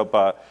complain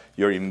about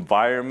your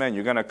environment.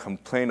 You're going to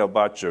complain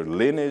about your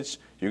lineage.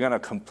 You're going to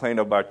complain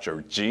about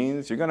your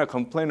genes. You're going to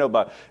complain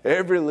about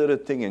every little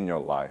thing in your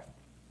life.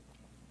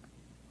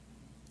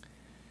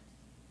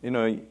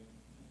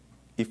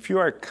 If you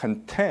are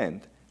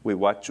content with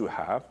what you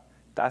have,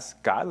 that's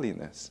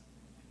godliness.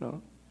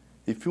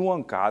 If you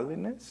want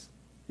godliness,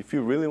 if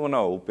you really want to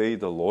obey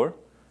the Lord,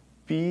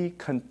 be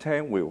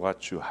content with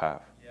what you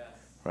have. Yes.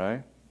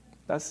 Right?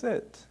 That's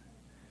it.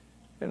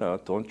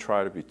 Don't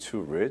try to be too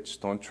rich.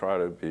 Don't try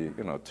to be,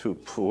 too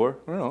poor.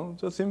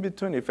 Just in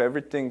between. If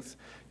everything's,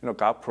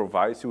 God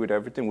provides you with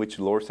everything which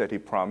the Lord said He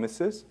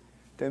promises,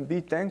 then be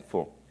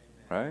thankful.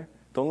 Amen. Right?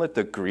 Don't let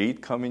the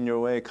greed come in your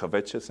way,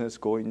 covetousness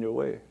go in your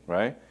way.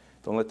 Right?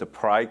 Don't let the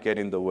pride get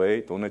in the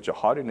way. Don't let your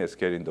haughtiness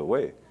get in the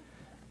way.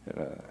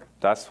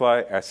 That's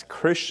why, as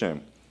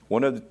Christian,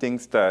 one of the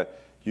things that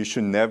you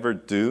should never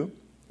do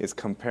is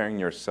comparing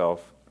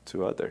yourself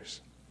to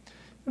others.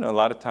 A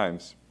lot of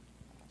times,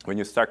 when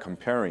you start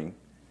comparing,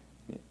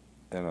 you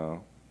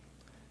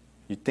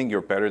think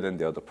you're better than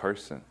the other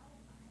person.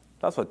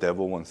 That's what the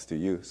devil wants to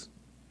use,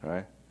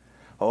 right?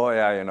 Oh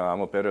yeah,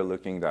 I'm a better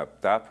looking than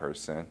that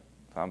person.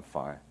 I'm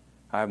fine.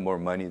 I have more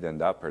money than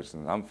that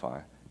person. I'm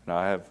fine.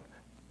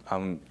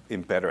 I'm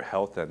in better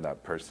health than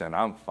that person.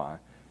 I'm fine.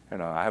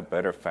 I have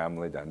better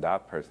family than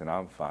that person.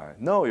 I'm fine.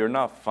 No, you're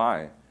not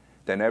fine.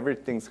 Then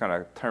everything's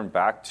gonna turn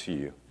back to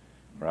you,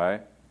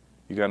 right?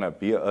 You're going to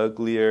be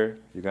uglier.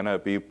 You're going to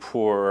be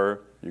poorer.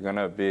 You're going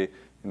to be,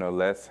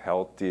 less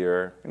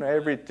healthier.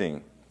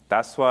 Everything.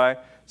 That's why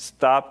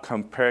stop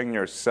comparing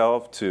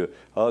yourself to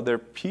other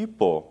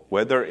people,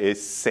 whether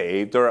it's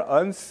saved or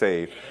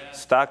unsaved. Yeah.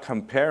 Stop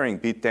comparing.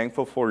 Be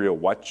thankful for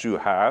what you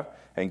have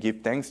and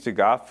give thanks to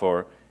God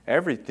for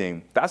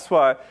everything. That's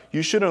why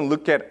you shouldn't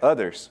look at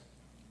others.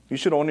 You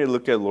should only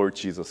look at Lord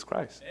Jesus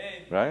Christ,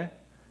 right?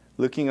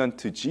 Looking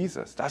unto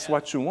Jesus. That's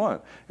what you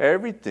want.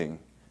 Everything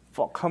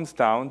comes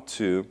down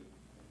to,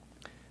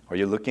 are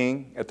you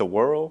looking at the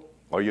world?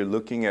 Are you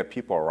looking at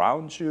people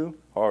around you?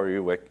 Or are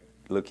you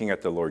looking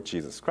at the Lord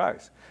Jesus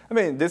Christ? I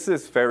mean, this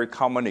is a very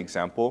common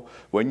example.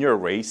 When you're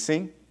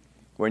racing,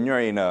 when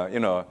you're in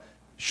a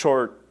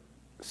short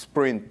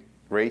sprint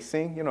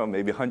racing,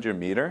 maybe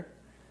 100-meter.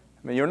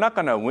 I mean, you're not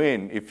going to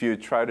win if you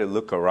try to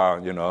look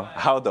around,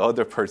 how the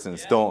other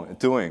person's doing.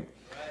 Right.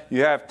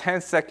 You have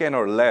 10 seconds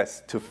or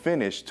less to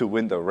finish to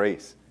win the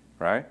race,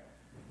 right?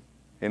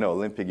 In an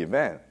Olympic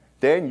event.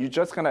 Then you're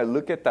just going to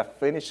look at the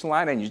finish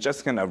line and you're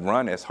just going to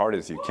run as hard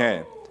as you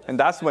can. And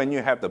that's when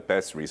you have the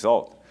best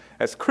result.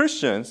 As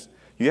Christians,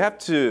 you have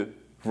to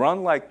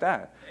run like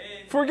that.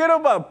 Forget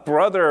about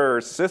brother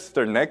or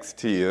sister next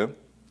to you.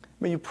 I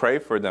mean, you pray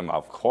for them,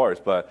 of course,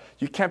 but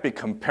you can't be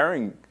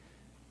comparing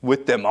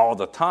with them all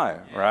the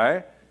time,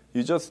 right?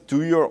 You just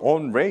do your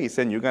own race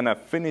and you're going to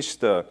finish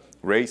the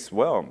race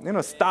well.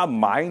 Stop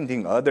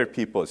minding other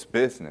people's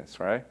business,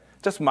 right?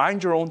 Just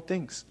mind your own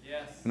things.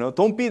 Yes.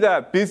 Don't be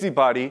that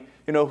busybody,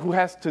 who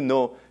has to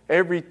know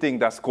everything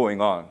that's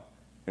going on,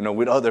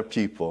 with other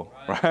people,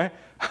 right?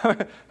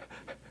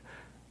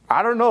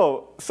 I don't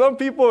know. Some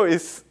people,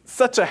 it's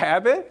such a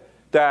habit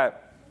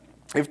that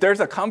if there's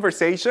a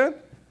conversation,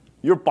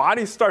 your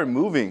body starts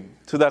moving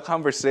to that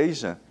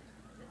conversation.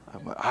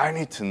 I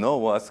need to know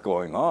what's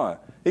going on.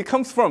 It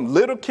comes from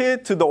little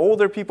kid to the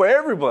older people,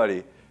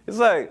 everybody. It's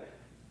like,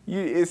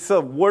 it's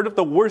the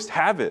worst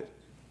habit.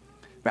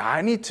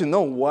 I need to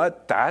know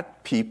what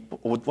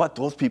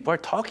those people are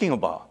talking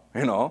about.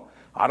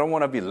 I don't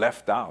want to be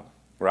left out,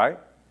 right?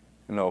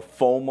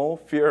 FOMO,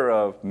 fear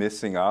of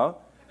missing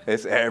out,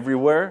 is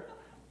everywhere.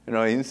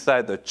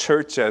 Inside the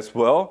church as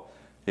well.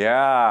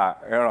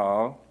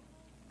 Yeah,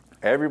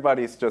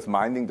 everybody's just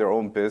minding their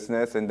own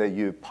business, and then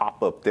you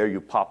pop up there,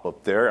 you pop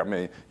up there. I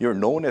mean, you're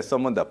known as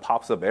someone that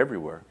pops up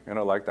everywhere.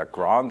 Like that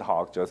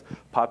groundhog just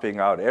popping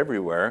out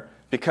everywhere,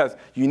 because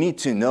you need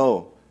to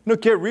know.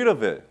 Get rid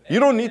of it.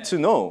 You don't need to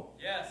know.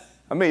 Yes.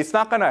 I mean, it's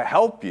not going to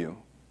help you.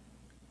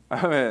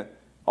 I mean,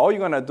 all you're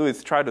going to do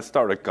is try to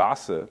start a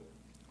gossip,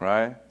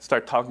 right?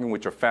 Start talking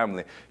with your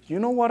family. You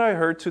know what I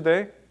heard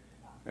today?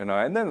 And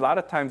then a lot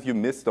of times you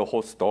miss the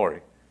whole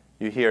story.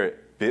 You hear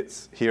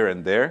bits here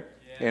and there.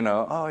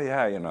 Yeah. Oh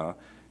yeah,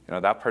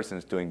 that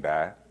person's doing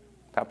bad.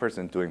 That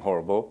person's doing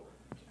horrible.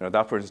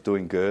 That person's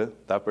doing good.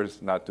 That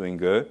person's not doing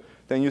good.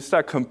 Then you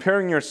start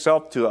comparing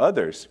yourself to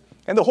others.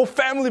 And the whole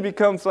family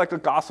becomes like a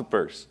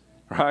gossipers,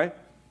 right?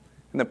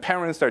 And the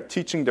parents start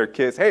teaching their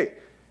kids, hey,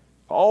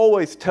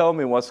 always tell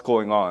me what's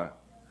going on,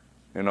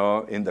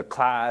 in the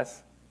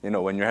class,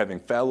 when you're having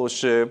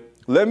fellowship.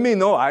 Let me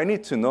know. I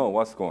need to know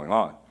what's going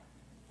on.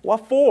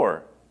 What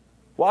for?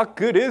 What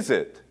good is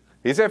it?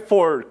 Is it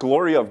for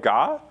glory of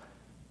God?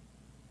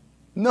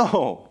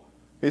 No.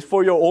 It's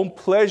for your own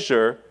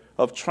pleasure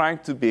of trying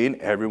to be in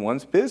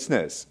everyone's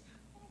business.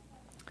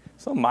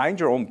 So mind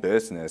your own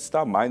business.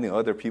 Stop minding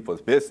other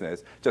people's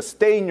business. Just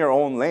stay in your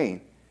own lane.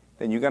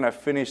 Then you're going to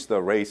finish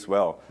the race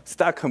well.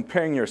 Stop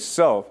comparing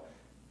yourself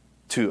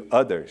to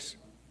others.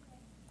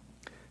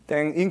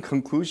 Then in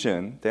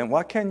conclusion, then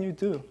what can you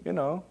do?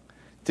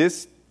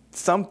 This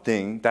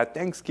something that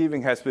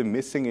Thanksgiving has been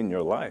missing in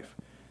your life.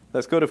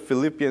 Let's go to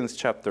Philippians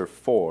chapter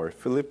 4.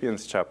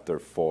 Philippians chapter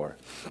 4.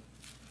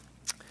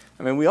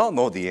 I mean, we all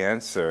know the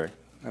answer.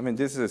 I mean,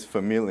 this is a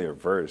familiar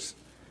verse.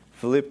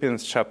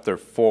 Philippians chapter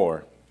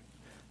 4.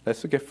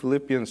 Let's look at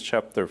Philippians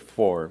chapter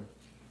 4,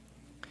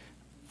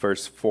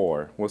 verse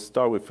 4. We'll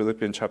start with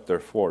Philippians chapter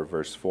 4,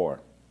 verse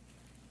 4.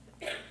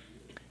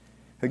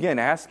 Again,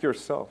 ask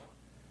yourself,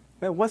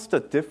 man, what's the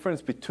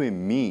difference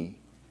between me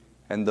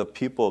and the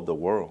people of the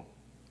world?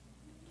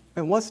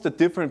 And what's the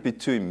difference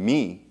between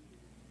me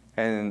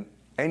and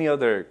any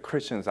other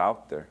Christians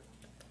out there?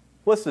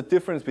 What's the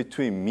difference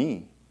between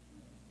me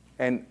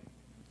and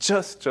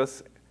just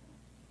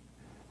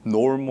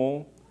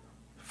normal,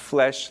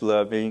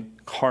 flesh-loving,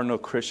 carnal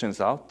Christians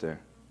out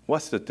there?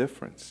 What's the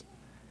difference?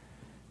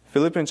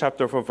 Philippians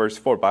chapter 4, verse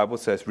 4, Bible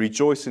says,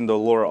 rejoice in the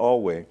Lord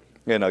always.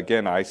 And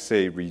again, I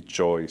say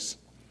rejoice.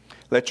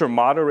 Let your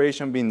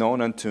moderation be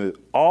known unto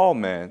all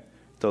men.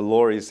 The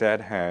Lord is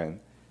at hand.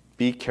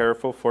 Be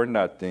careful for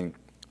nothing,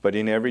 but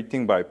in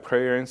everything by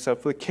prayer and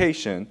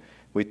supplication,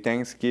 with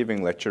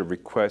thanksgiving, let your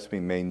requests be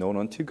made known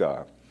unto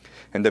God.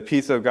 And the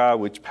peace of God,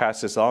 which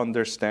passes all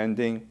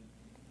understanding,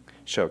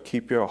 shall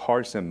keep your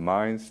hearts and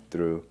minds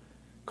through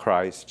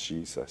Christ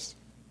Jesus.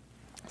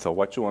 So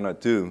what you want to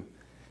do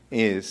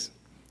is,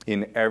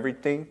 in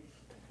everything,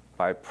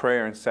 by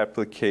prayer and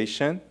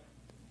supplication,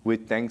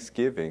 with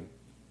thanksgiving,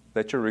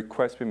 let your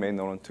requests be made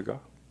known unto God.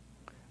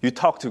 You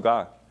talk to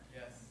God.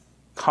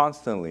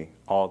 Constantly,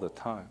 all the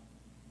time.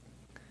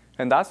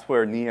 And that's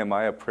where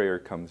Nehemiah prayer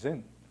comes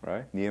in,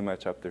 right? Nehemiah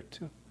chapter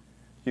 2.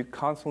 You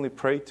constantly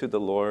pray to the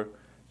Lord.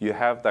 You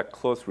have that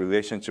close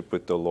relationship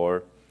with the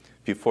Lord.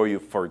 Before you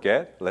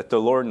forget, let the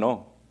Lord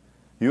know.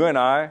 You and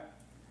I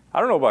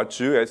don't know about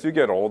you, as you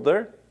get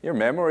older, your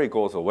memory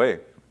goes away.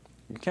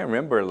 You can't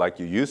remember like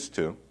you used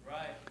to.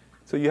 Right.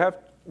 So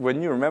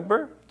when you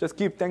remember, just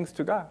give thanks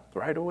to God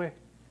right away,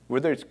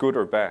 whether it's good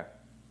or bad.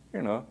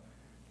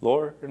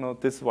 Lord,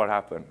 this is what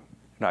happened.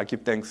 I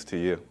give thanks to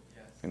you.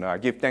 Yes. I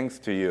give thanks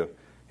to you.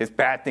 It's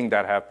bad thing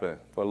that happened,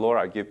 but Lord,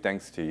 I give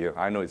thanks to you.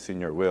 I know it's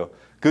in your will.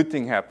 Good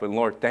thing happened,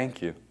 Lord,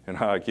 thank you.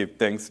 I give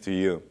thanks to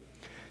you.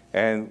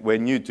 And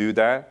when you do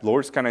that,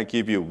 Lord's going to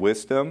give you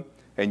wisdom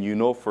and you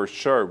know for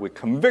sure with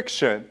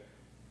conviction,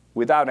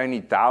 without any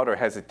doubt or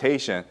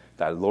hesitation,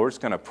 that Lord's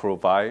going to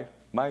provide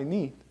my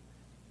need.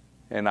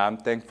 And I'm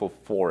thankful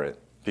for it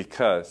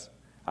because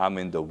I'm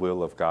in the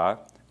will of God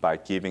by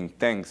giving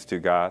thanks to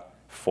God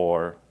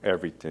for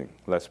everything.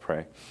 Let's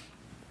pray.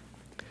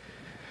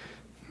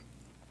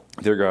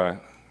 Dear God,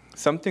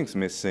 something's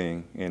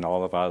missing in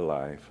all of our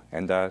life,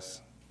 and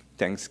that's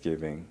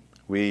Thanksgiving.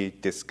 We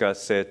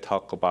discuss it,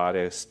 talk about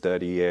it,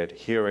 study it,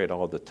 hear it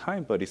all the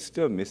time, but it's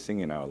still missing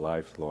in our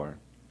life, Lord.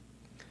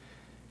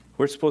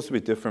 We're supposed to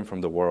be different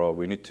from the world.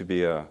 We need to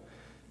be a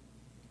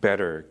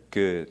better,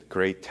 good,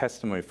 great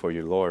testimony for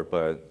you, Lord,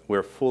 but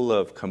we're full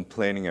of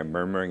complaining and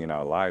murmuring in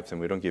our lives,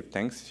 and we don't give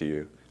thanks to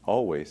you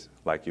always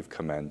like you've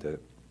commanded.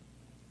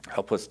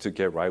 Help us to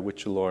get right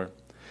with you, Lord.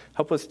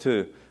 Help us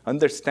to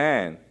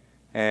understand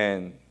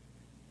and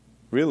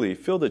really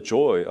feel the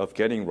joy of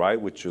getting right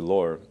with you,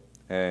 Lord,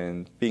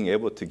 and being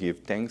able to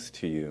give thanks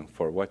to you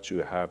for what you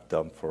have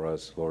done for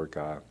us, Lord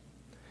God.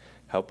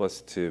 Help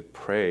us to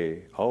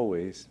pray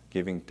always,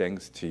 giving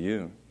thanks to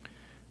you.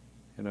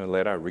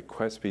 Let our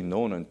requests be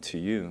known unto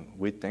you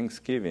with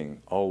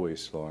thanksgiving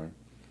always, Lord.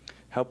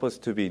 Help us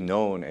to be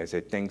known as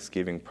a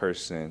thanksgiving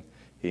person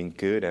in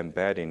good and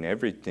bad, in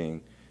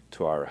everything,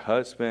 to our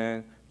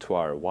husband, to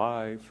our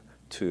wife,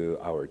 to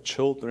our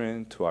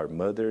children, to our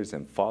mothers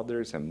and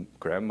fathers and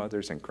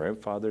grandmothers and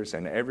grandfathers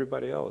and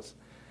everybody else.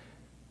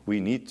 We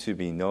need to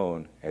be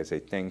known as a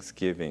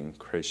thanksgiving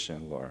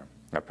Christian, Lord.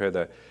 I pray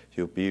that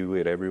you'll be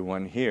with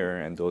everyone here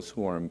and those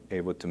who aren't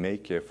able to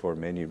make it for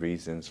many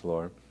reasons,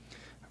 Lord.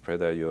 I pray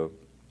that you'll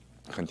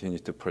continue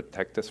to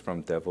protect us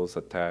from devil's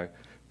attack.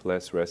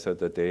 Bless rest of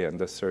the day and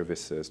the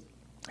services.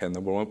 And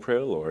number one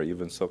prayer, Lord,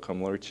 even so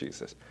come, Lord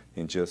Jesus.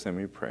 In Jesus' name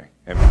we pray.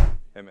 Amen.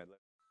 Amen.